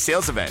Getaway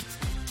Sales Event.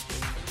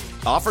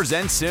 Offers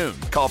end soon.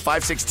 Call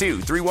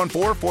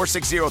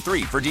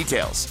 562-314-4603 for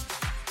details.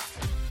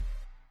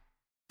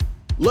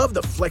 Love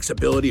the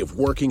flexibility of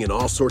working in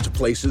all sorts of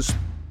places?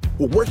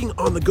 Well, working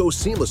on the go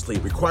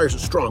seamlessly requires a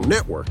strong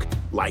network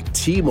like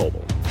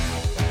T-Mobile.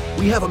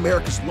 We have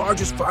America's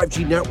largest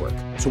 5G network,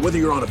 so whether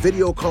you're on a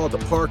video call at the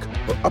park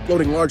or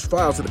uploading large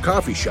files at the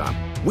coffee shop,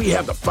 we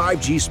have the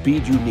 5G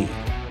speed you need.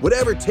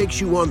 Whatever takes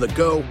you on the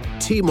go,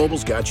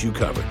 T-Mobile's got you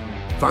covered.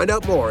 Find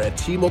out more at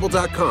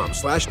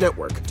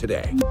T-Mobile.com/network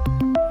today.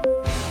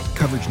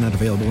 Coverage not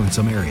available in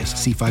some areas.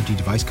 See 5G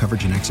device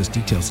coverage and access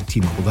details at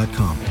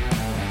T-Mobile.com.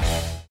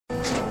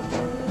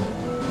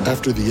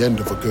 After the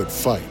end of a good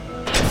fight,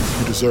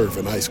 you deserve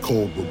an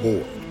ice-cold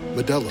reward.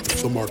 Modelo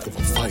is the mark of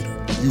a fighter.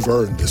 You've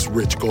earned this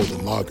rich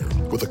golden lager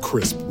with a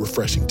crisp,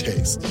 refreshing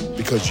taste.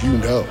 Because you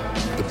know,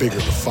 the bigger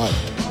the fight,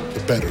 the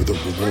better the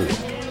reward.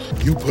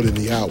 You put in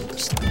the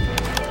hours,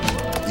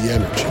 the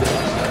energy,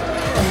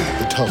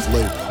 the tough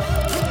labor.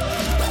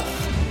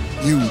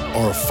 You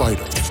are a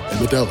fighter, and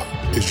Modelo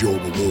is your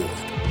reward.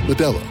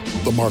 Modelo,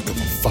 the mark of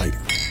a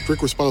fighter.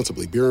 Drink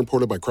responsibly. Beer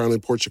imported by Crown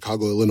Imports,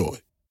 Chicago, Illinois.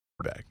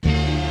 Back.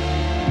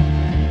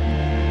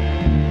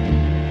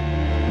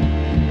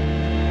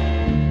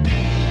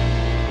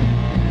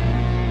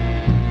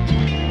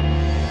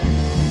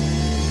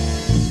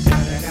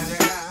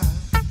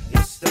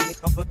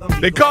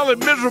 They call it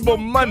Miserable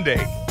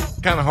Monday.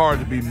 Kind of hard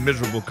to be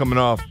miserable coming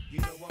off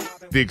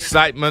the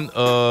excitement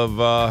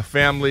of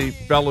family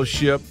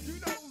fellowship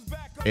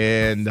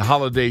and the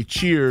holiday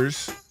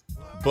cheers.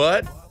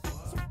 But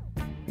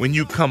when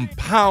you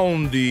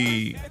compound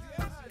the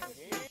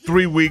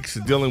 3 weeks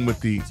of dealing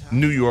with the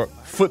New York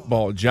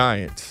Football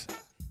Giants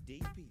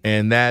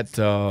and that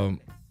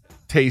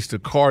taste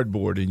of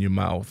cardboard in your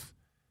mouth,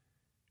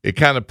 it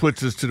kind of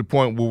puts us to the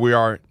point where we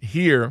are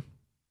here.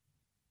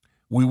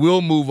 We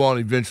will move on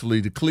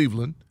eventually to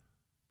Cleveland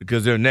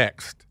because they're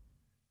next.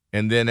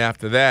 And then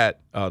after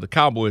that, the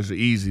Cowboys are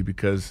easy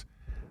because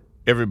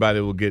everybody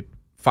will get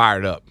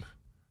fired up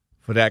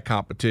for that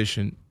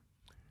competition.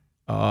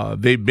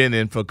 They've been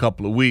in for a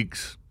couple of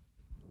weeks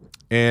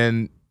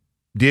and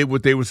did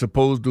what they were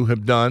supposed to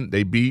have done.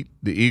 They beat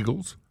the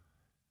Eagles.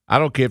 I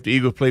don't care if the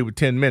Eagles played with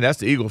 10 men. That's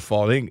the Eagles'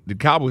 fault. The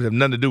Cowboys have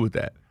nothing to do with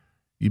that.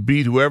 You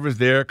beat whoever's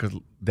there because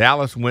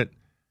Dallas went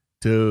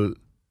to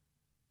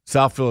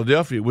South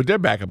Philadelphia with their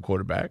backup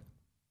quarterback,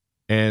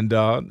 and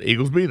the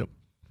Eagles beat them.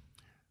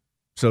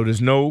 So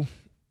there's no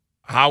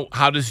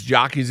how this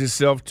jockeys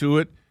itself to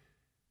it.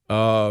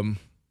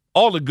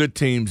 All the good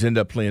teams end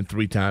up playing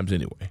 3 times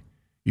anyway.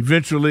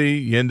 Eventually,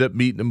 you end up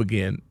meeting them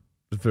again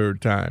the 3rd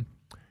time.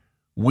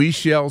 We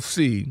shall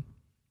see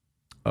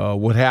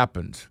what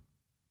happens.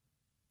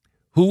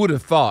 Who would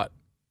have thought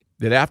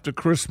that after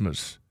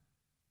Christmas,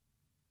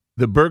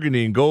 the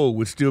burgundy and gold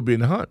would still be in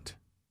the hunt?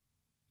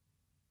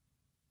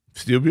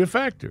 Still be a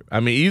factor.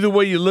 I mean, either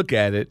way you look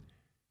at it,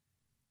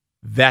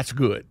 that's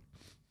good.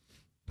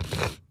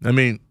 I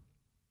mean,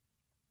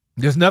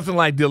 there's nothing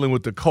like dealing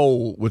with the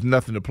cold with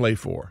nothing to play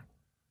for.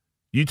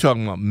 You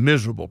talking about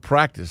miserable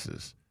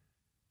practices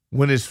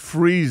when it's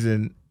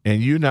freezing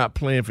and you're not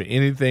playing for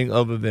anything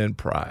other than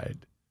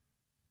pride.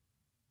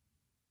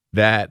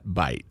 That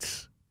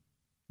bites.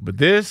 But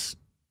this,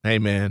 hey,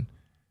 man,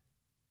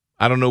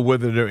 I don't know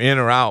whether they're in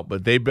or out,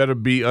 but they better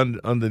be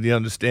under the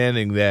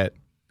understanding that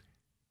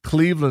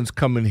Cleveland's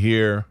coming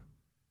here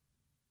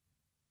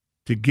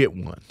to get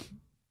one.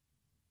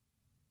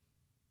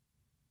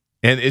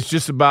 And it's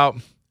just about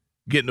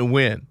getting a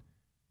win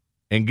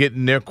and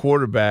getting their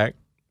quarterback,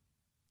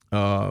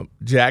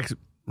 Jack's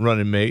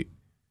running mate,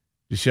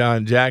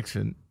 Deshaun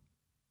Jackson,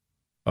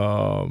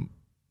 what'd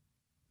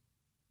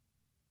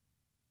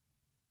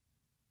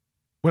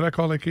I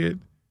call that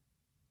kid?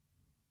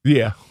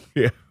 Yeah.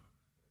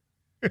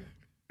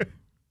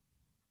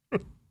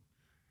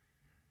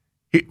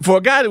 For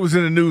a guy that was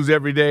in the news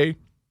every day,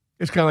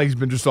 it's kind of like he's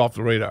been just off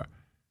the radar.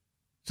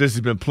 since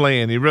he's been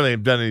playing. He really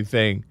ain't done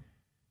anything.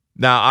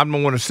 Now, I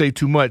don't want to say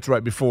too much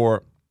right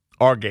before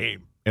our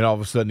game, and all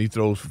of a sudden he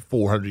throws for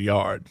 400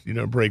 yards,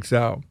 breaks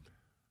out.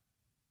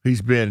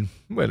 He's been,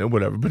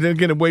 whatever. But then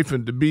again, away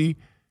from the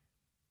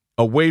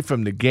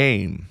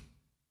game,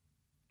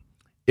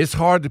 it's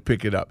hard to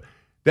pick it up.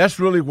 That's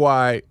really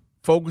why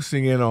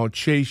focusing in on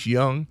Chase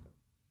Young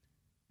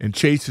and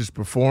Chase's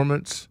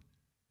performance,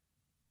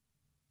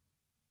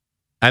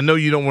 I know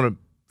you don't want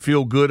to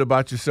feel good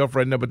about yourself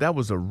right now, but that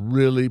was a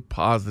really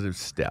positive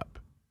step.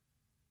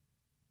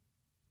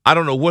 I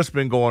don't know what's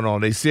been going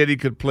on. They said he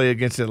could play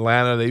against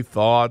Atlanta. They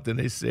thought, and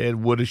they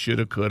said woulda,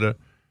 shoulda, coulda.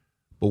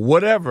 But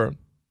whatever,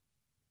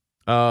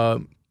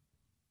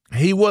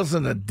 he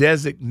wasn't a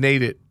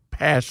designated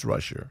pass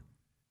rusher.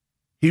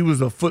 He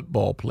was a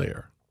football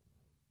player.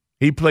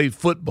 He played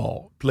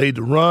football, played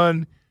the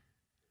run.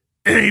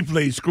 He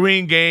played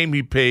screen game.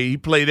 He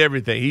played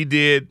everything. He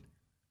did.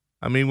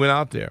 Went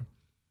out there.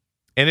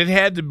 And it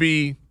had to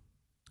be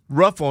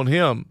rough on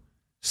him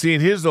seeing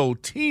his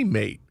old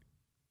teammate,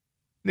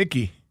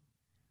 Nicky,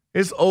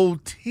 his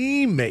old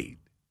teammate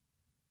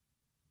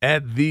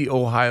at The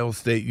Ohio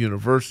State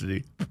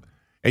University.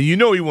 And he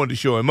wanted to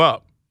show him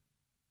up.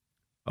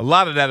 A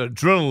lot of that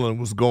adrenaline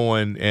was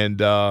going,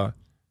 and I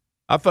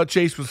thought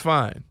Chase was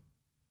fine.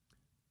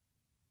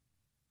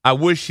 I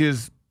wish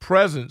his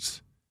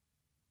presence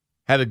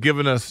had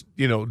given us,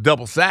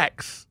 double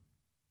sacks.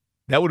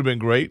 That would have been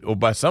great, or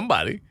by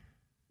somebody,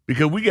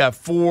 because we got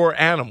 4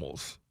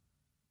 animals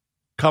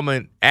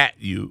coming at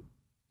you,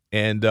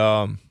 and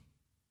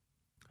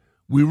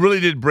we really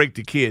did break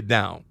the kid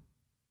down.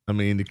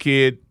 The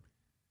kid,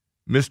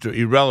 Mr.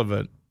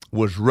 Irrelevant,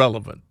 was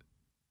relevant,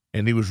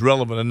 and he was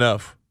relevant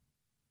enough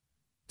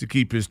to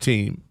keep his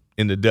team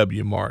in the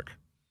W mark.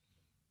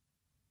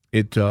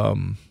 I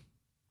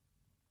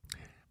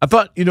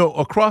thought,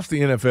 across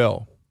the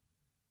NFL,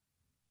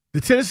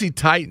 the Tennessee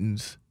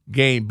Titans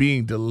game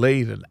being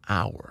delayed an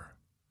hour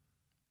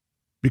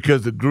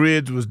because the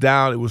grids was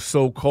down. It was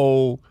so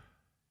cold.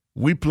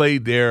 We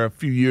played there a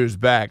few years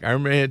back. I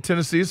remember in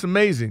Tennessee, it's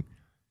amazing.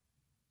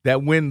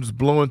 That wind was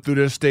blowing through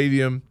their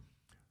stadium.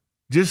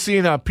 Just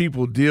seeing how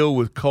people deal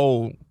with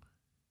cold.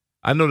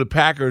 I know the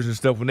Packers and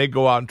stuff, when they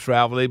go out and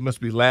travel, they must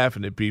be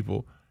laughing at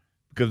people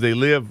because they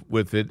live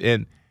with it.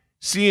 And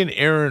seeing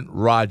Aaron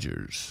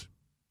Rodgers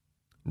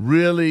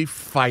really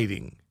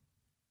fighting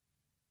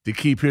to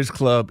keep his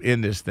club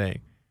in this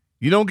thing.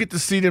 You don't get to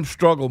see them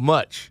struggle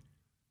much,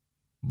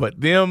 but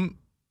them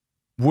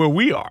where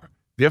we are,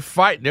 they're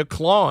fighting, they're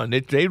clawing.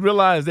 They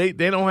realize they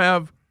don't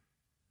have,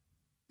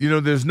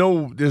 there's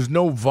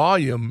no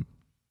volume,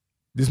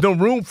 there's no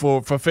room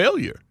for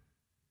failure.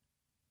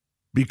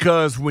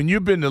 Because when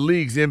you've been the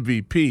league's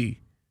MVP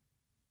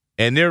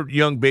and they're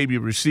young baby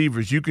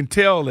receivers, you can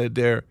tell that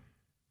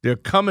they're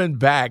coming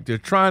back. They're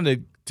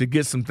trying to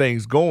get some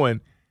things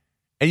going.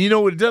 And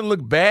it doesn't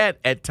look bad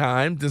at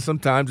times, and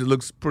sometimes it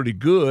looks pretty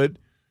good.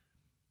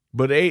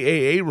 But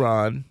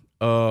Aaron,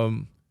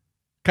 kind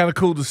of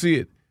cool to see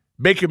it.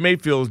 Baker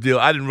Mayfield's deal,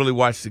 I didn't really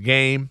watch the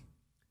game.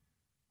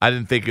 I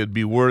didn't think it would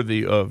be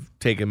worthy of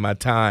taking my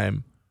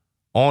time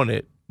on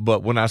it.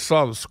 But when I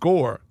saw the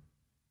score,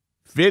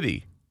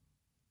 50,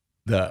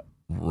 the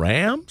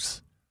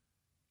Rams,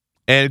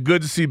 and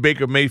good to see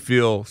Baker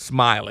Mayfield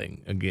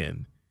smiling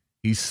again.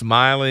 He's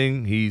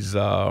smiling. He's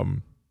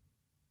loving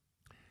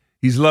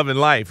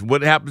life.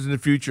 What happens in the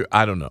future,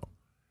 I don't know.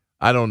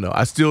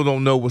 I still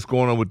don't know what's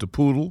going on with the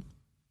poodle.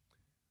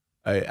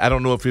 I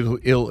don't know if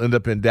it'll end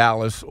up in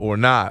Dallas or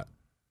not.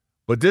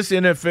 But this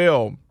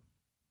NFL,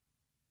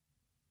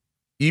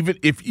 even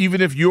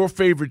if your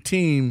favorite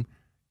team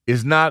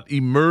is not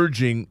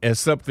emerging as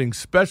something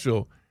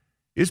special,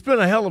 it's been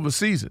a hell of a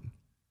season.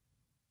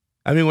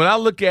 When I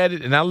look at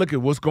it and I look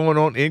at what's going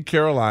on in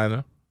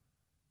Carolina,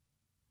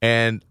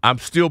 and I'm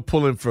still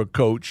pulling for a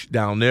coach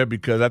down there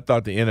because I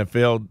thought the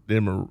NFL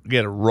didn't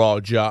get a raw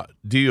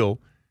deal.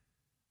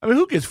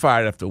 Who gets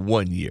fired after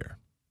 1 year?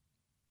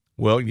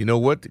 Well, you know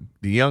what?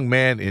 The young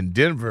man in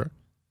Denver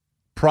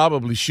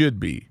probably should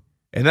be.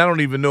 And I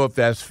don't even know if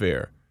that's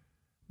fair.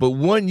 But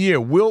 1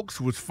 year,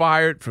 Wilkes was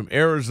fired from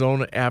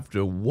Arizona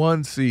after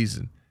 1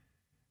 season.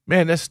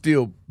 Man, that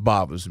still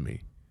bothers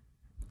me.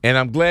 And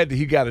I'm glad that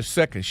he got a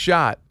second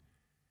shot.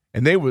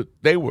 And they were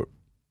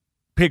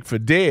picked for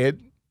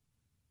dead,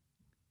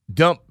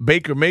 dumped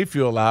Baker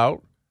Mayfield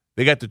out.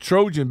 They got the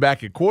Trojan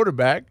back at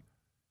quarterback.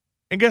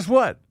 And guess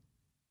what?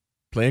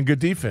 Playing good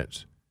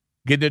defense,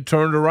 getting it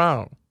turned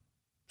around.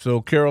 So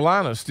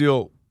Carolina's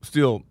still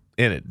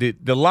in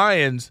it. The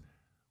Lions,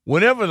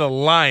 whenever the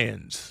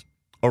Lions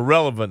are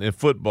relevant in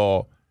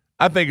football,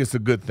 I think it's a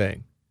good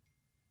thing.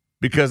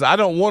 Because I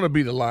don't want to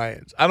be the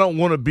Lions. I don't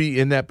want to be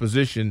in that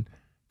position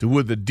to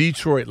where the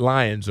Detroit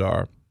Lions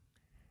are,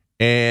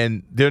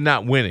 and they're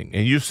not winning.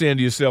 And you're saying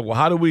to yourself, well,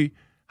 how do we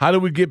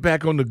get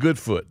back on the good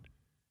foot?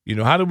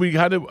 How do we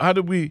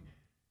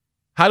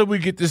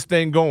get this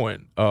thing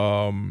going?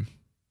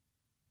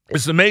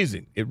 It's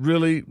amazing. It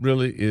really,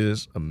 really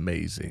is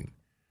amazing.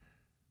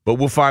 But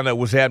we'll find out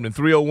what's happening.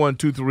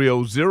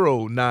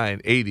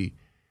 301-230-0980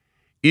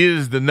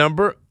 is the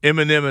number.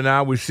 Eminem and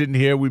I were sitting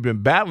here. We've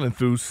been battling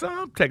through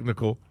some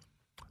technical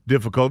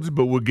difficulties,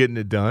 but we're getting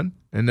it done,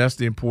 and that's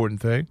the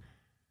important thing.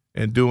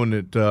 And doing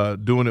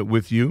it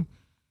with you.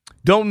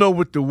 Don't know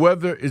what the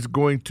weather is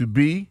going to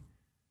be,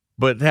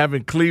 but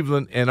having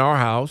Cleveland in our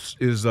house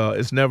is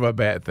it's never a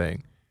bad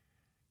thing.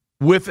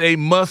 With a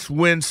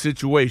must-win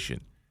situation.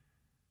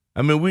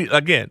 I mean, we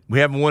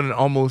haven't won in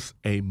almost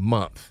a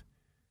month.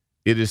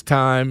 It is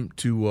time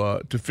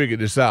to figure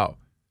this out.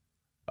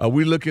 Am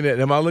I looking at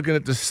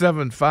the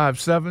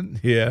 757?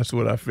 Yeah, that's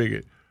what I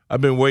figured. I've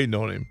been waiting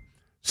on him.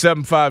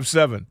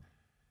 757.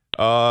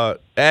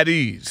 At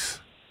ease.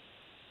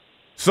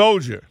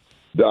 Soldier.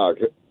 Doc,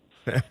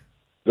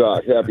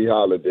 happy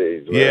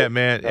holidays. Right? Yeah,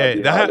 man.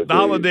 Hey, the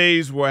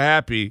holidays were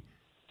happy.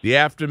 The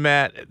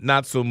aftermath,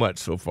 not so much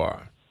so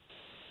far.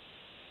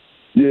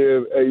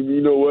 Yeah, hey,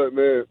 you know what,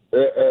 man?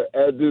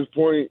 At this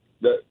point,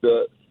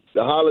 the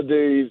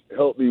holidays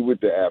help me with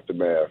the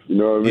aftermath. You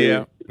know what I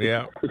mean?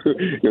 Yeah.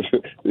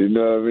 You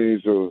know what I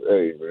mean? So,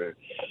 hey, man.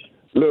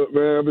 Look,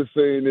 man, I've been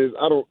saying this.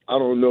 I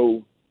don't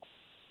know.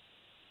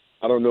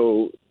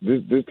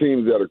 This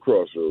team's at a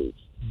crossroads.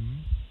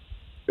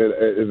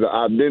 It's an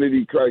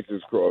identity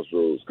crisis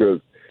crossroads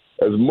because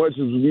as much as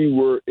we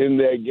were in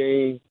that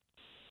game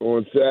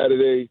on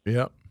Saturday,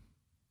 the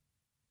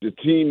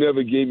team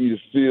never gave you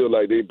the feel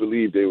like they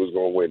believed they was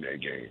going to win that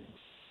game.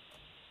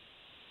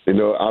 You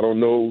know, I don't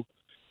know.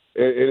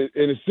 And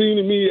it seemed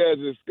to me as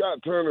if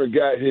Scott Turner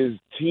got his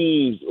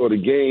teams or the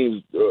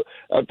games,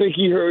 I think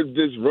he heard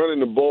this running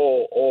the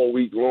ball all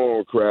week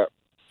long crap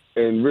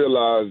and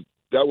realized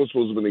that was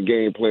supposed to be the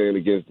game plan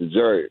against the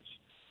Giants.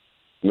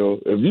 You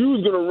know, if you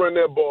was going to run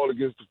that ball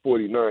against the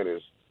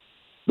 49ers,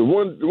 the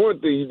one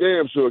thing you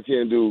damn sure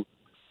can't do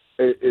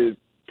is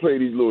play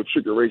these little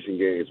trickeration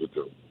games with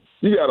them.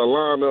 You got to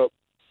line up,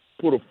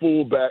 put a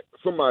fullback,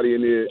 somebody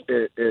in there,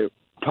 and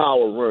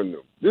power run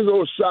them. This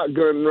old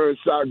shotgun run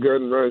on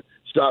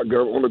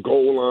the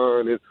goal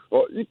line.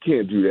 You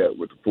can't do that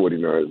with the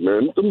 49ers,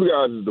 man. Them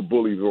guys is the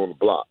bullies on the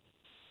block.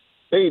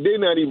 They're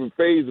not even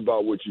fazed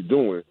about what you're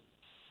doing.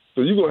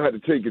 So you're going to have to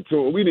take it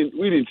to them. We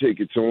didn't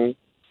take it to them.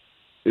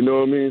 You know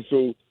what I mean?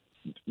 So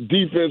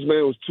defense,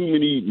 man, was too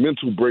many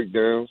mental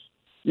breakdowns.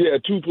 You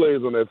had two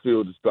players on that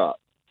field to stop.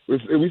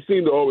 We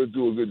seem to always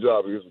do a good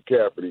job against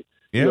McCaffrey.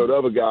 Yeah. You know, the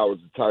other guy was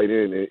the tight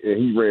end, and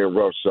he ran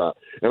rough shot.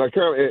 And I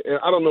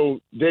don't know,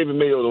 David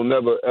Mayo will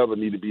never, ever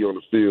need to be on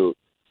the field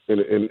in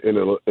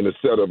a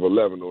set of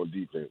 11 on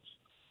defense.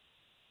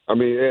 I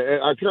mean,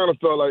 and I kind of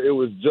felt like it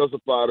was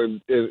justified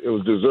and it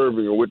was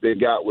deserving of what they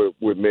got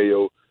with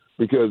Mayo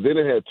because they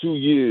done had 2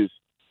 years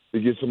to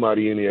get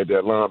somebody in there at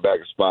that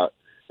linebacker spot,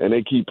 and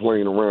they keep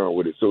playing around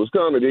with it. So it's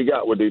kind of they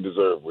got what they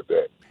deserve with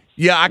that.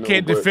 Yeah, I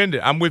can't defend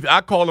it.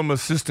 I call them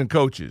assistant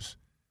coaches.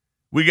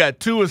 We got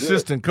two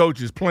assistant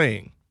coaches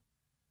playing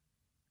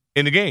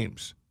in the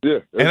games. Yeah.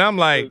 And I'm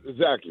like,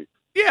 exactly.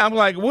 Yeah, I'm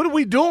like, what are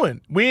we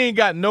doing? We ain't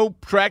got no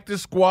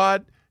practice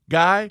squad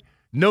guy,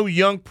 no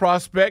young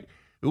prospect.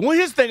 Well,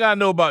 here's the thing I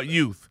know about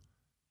youth.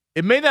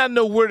 It may not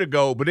know where to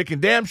go, but it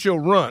can damn sure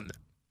run.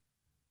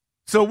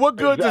 So what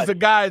good does a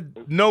guy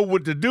know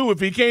what to do if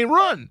he can't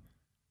run?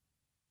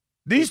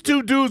 These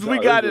two dudes we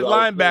got at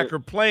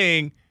linebacker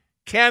playing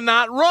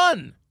cannot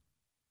run.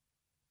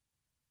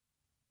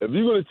 If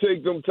you're going to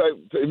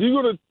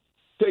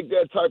take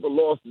that type of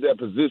loss to that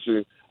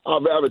position,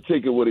 I'd rather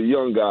take it with a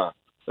young guy.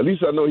 At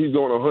least I know he's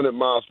going 100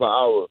 miles per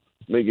hour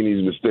making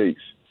these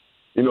mistakes.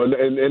 You know,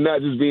 and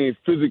not just being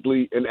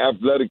physically and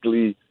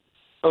athletically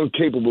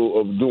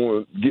incapable of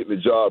getting the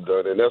job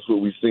done. And that's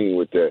what we've seen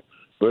with that.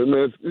 But,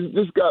 man,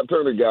 this Scott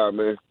Turner guy,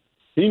 man,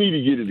 he need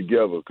to get it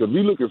together because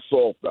we looking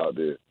soft out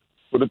there.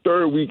 For the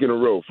third week in a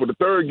row, for the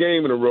third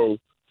game in a row,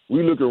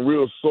 we looking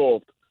real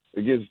soft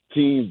against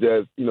teams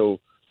that's, you know,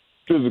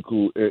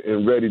 physical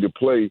and ready to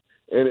play.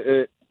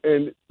 And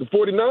the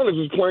 49ers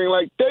was playing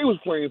like they was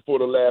playing for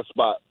the last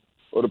spot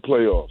of the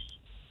playoffs.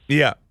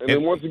 Yeah. And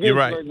then once again,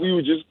 right. Like we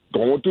were just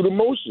going through the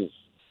motions.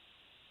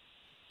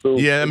 So,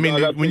 yeah, I mean,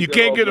 when you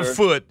can't get a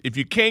foot, if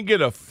you can't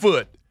get a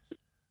foot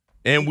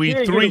and we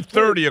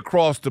 330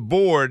 across the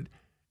board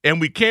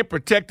and we can't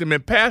protect them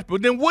in pass,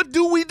 but then what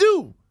do we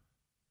do?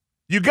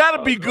 You got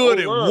to be good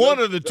at one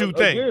of the two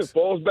things. Again,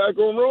 falls back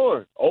on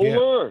Ron.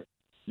 O-line.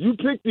 You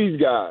pick these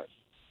guys.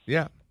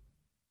 Yeah.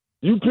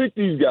 You pick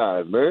these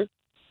guys, man.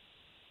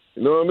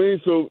 You know what I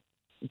mean? So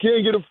you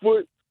can't get a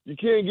foot. You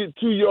can't get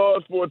 2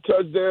 yards for a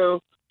touchdown.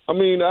 I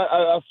mean,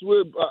 I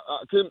swear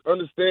I couldn't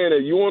understand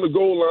that. You on the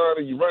goal line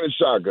and you running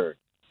shotgun.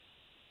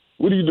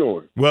 What are you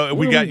doing? Well,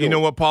 you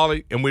know what,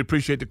 Paulie? And we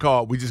appreciate the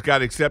call. We just got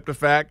to accept the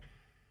fact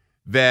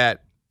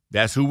that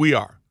that's who we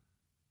are.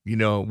 You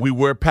know, we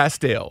wear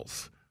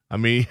pastels. I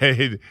mean,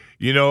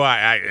 you know,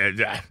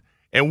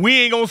 and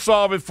we ain't going to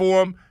solve it for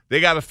them. They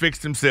got to fix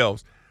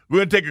themselves. We're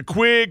going to take a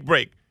quick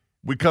break.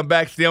 We come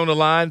back, stay on the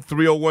line.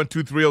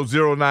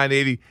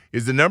 301-230-0980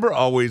 is the number.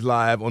 Always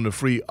live on the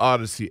free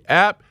Odyssey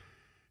app.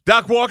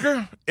 Doc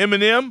Walker,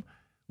 Eminem,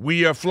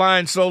 we are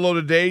flying solo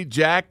today.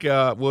 Jack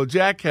had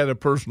a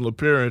personal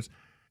appearance.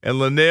 And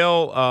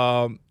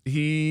Linnell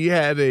he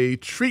had a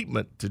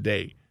treatment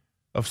today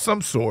of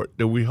some sort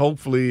that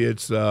hopefully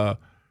it's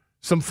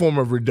some form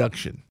of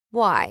reduction.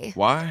 Why?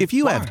 If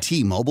you have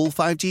T-Mobile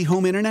 5G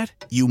home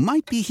internet, you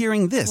might be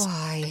hearing this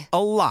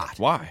a lot.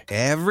 Why?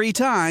 Every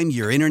time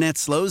your internet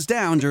slows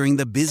down during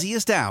the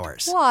busiest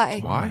hours.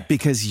 Why?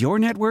 Because your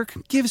network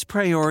gives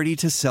priority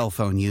to cell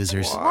phone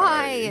users.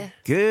 Why?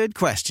 Good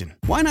question.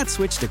 Why not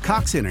switch to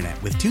Cox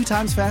Internet with 2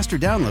 times faster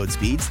download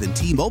speeds than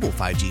T-Mobile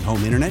 5G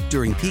home internet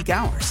during peak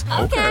hours?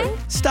 Okay.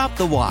 Stop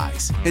the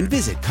whys and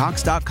visit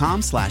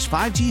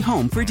cox.com/5G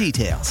home for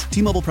details.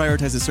 T-Mobile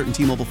prioritizes certain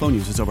T-Mobile phone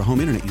users over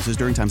home internet users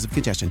during times of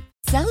congestion.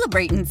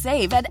 Celebrate and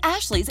save at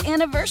Ashley's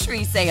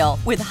Anniversary Sale.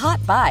 With Hot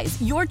Buys,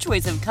 your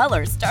choice of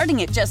colors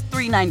starting at just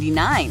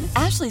 $3.99.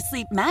 Ashley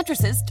Sleep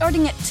mattresses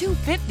starting at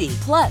 $2.50.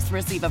 Plus,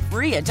 receive a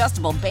free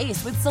adjustable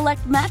base with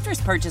select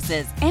mattress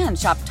purchases. And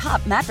shop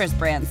top mattress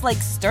brands like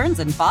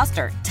Stearns &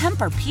 Foster,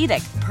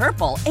 Tempur-Pedic,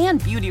 Purple, and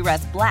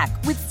Beautyrest Black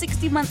with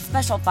 60-month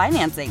special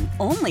financing.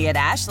 Only at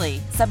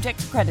Ashley. Subject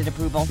to credit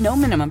approval. No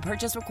minimum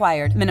purchase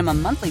required.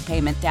 Minimum monthly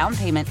payment, down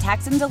payment,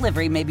 tax, and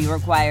delivery may be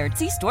required.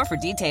 See store for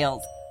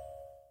details.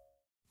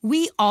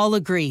 We all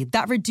agree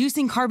that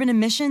reducing carbon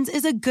emissions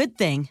is a good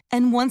thing.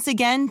 And once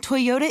again,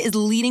 Toyota is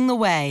leading the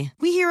way.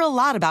 We hear a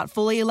lot about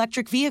fully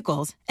electric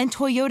vehicles, and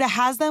Toyota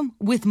has them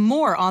with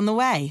more on the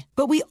way.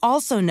 But we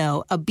also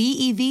know a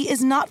BEV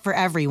is not for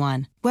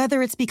everyone.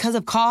 Whether it's because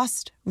of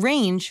cost,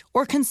 range,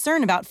 or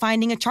concern about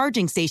finding a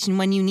charging station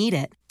when you need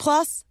it.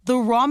 Plus, the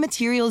raw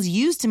materials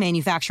used to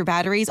manufacture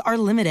batteries are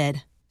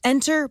limited.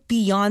 Enter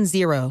Beyond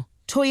Zero,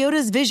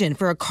 Toyota's vision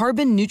for a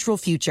carbon-neutral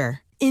future.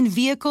 In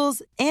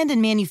vehicles and in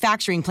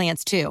manufacturing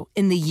plants, too,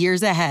 in the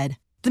years ahead.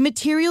 The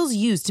materials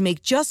used to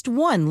make just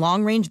one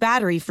long-range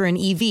battery for an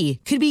EV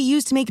could be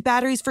used to make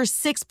batteries for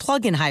 6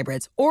 plug-in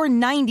hybrids or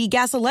 90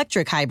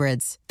 gas-electric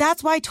hybrids.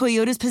 That's why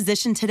Toyota's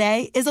position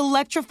today is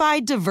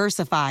electrified,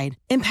 diversified,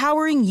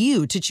 empowering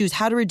you to choose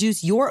how to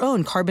reduce your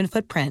own carbon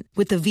footprint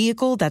with the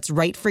vehicle that's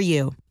right for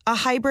you. A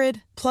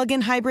hybrid,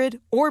 plug-in hybrid,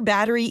 or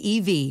battery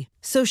EV.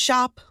 So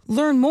shop,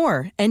 learn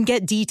more, and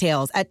get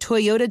details at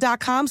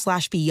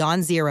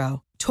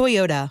toyota.com/beyondzero.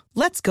 Toyota,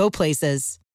 let's go places.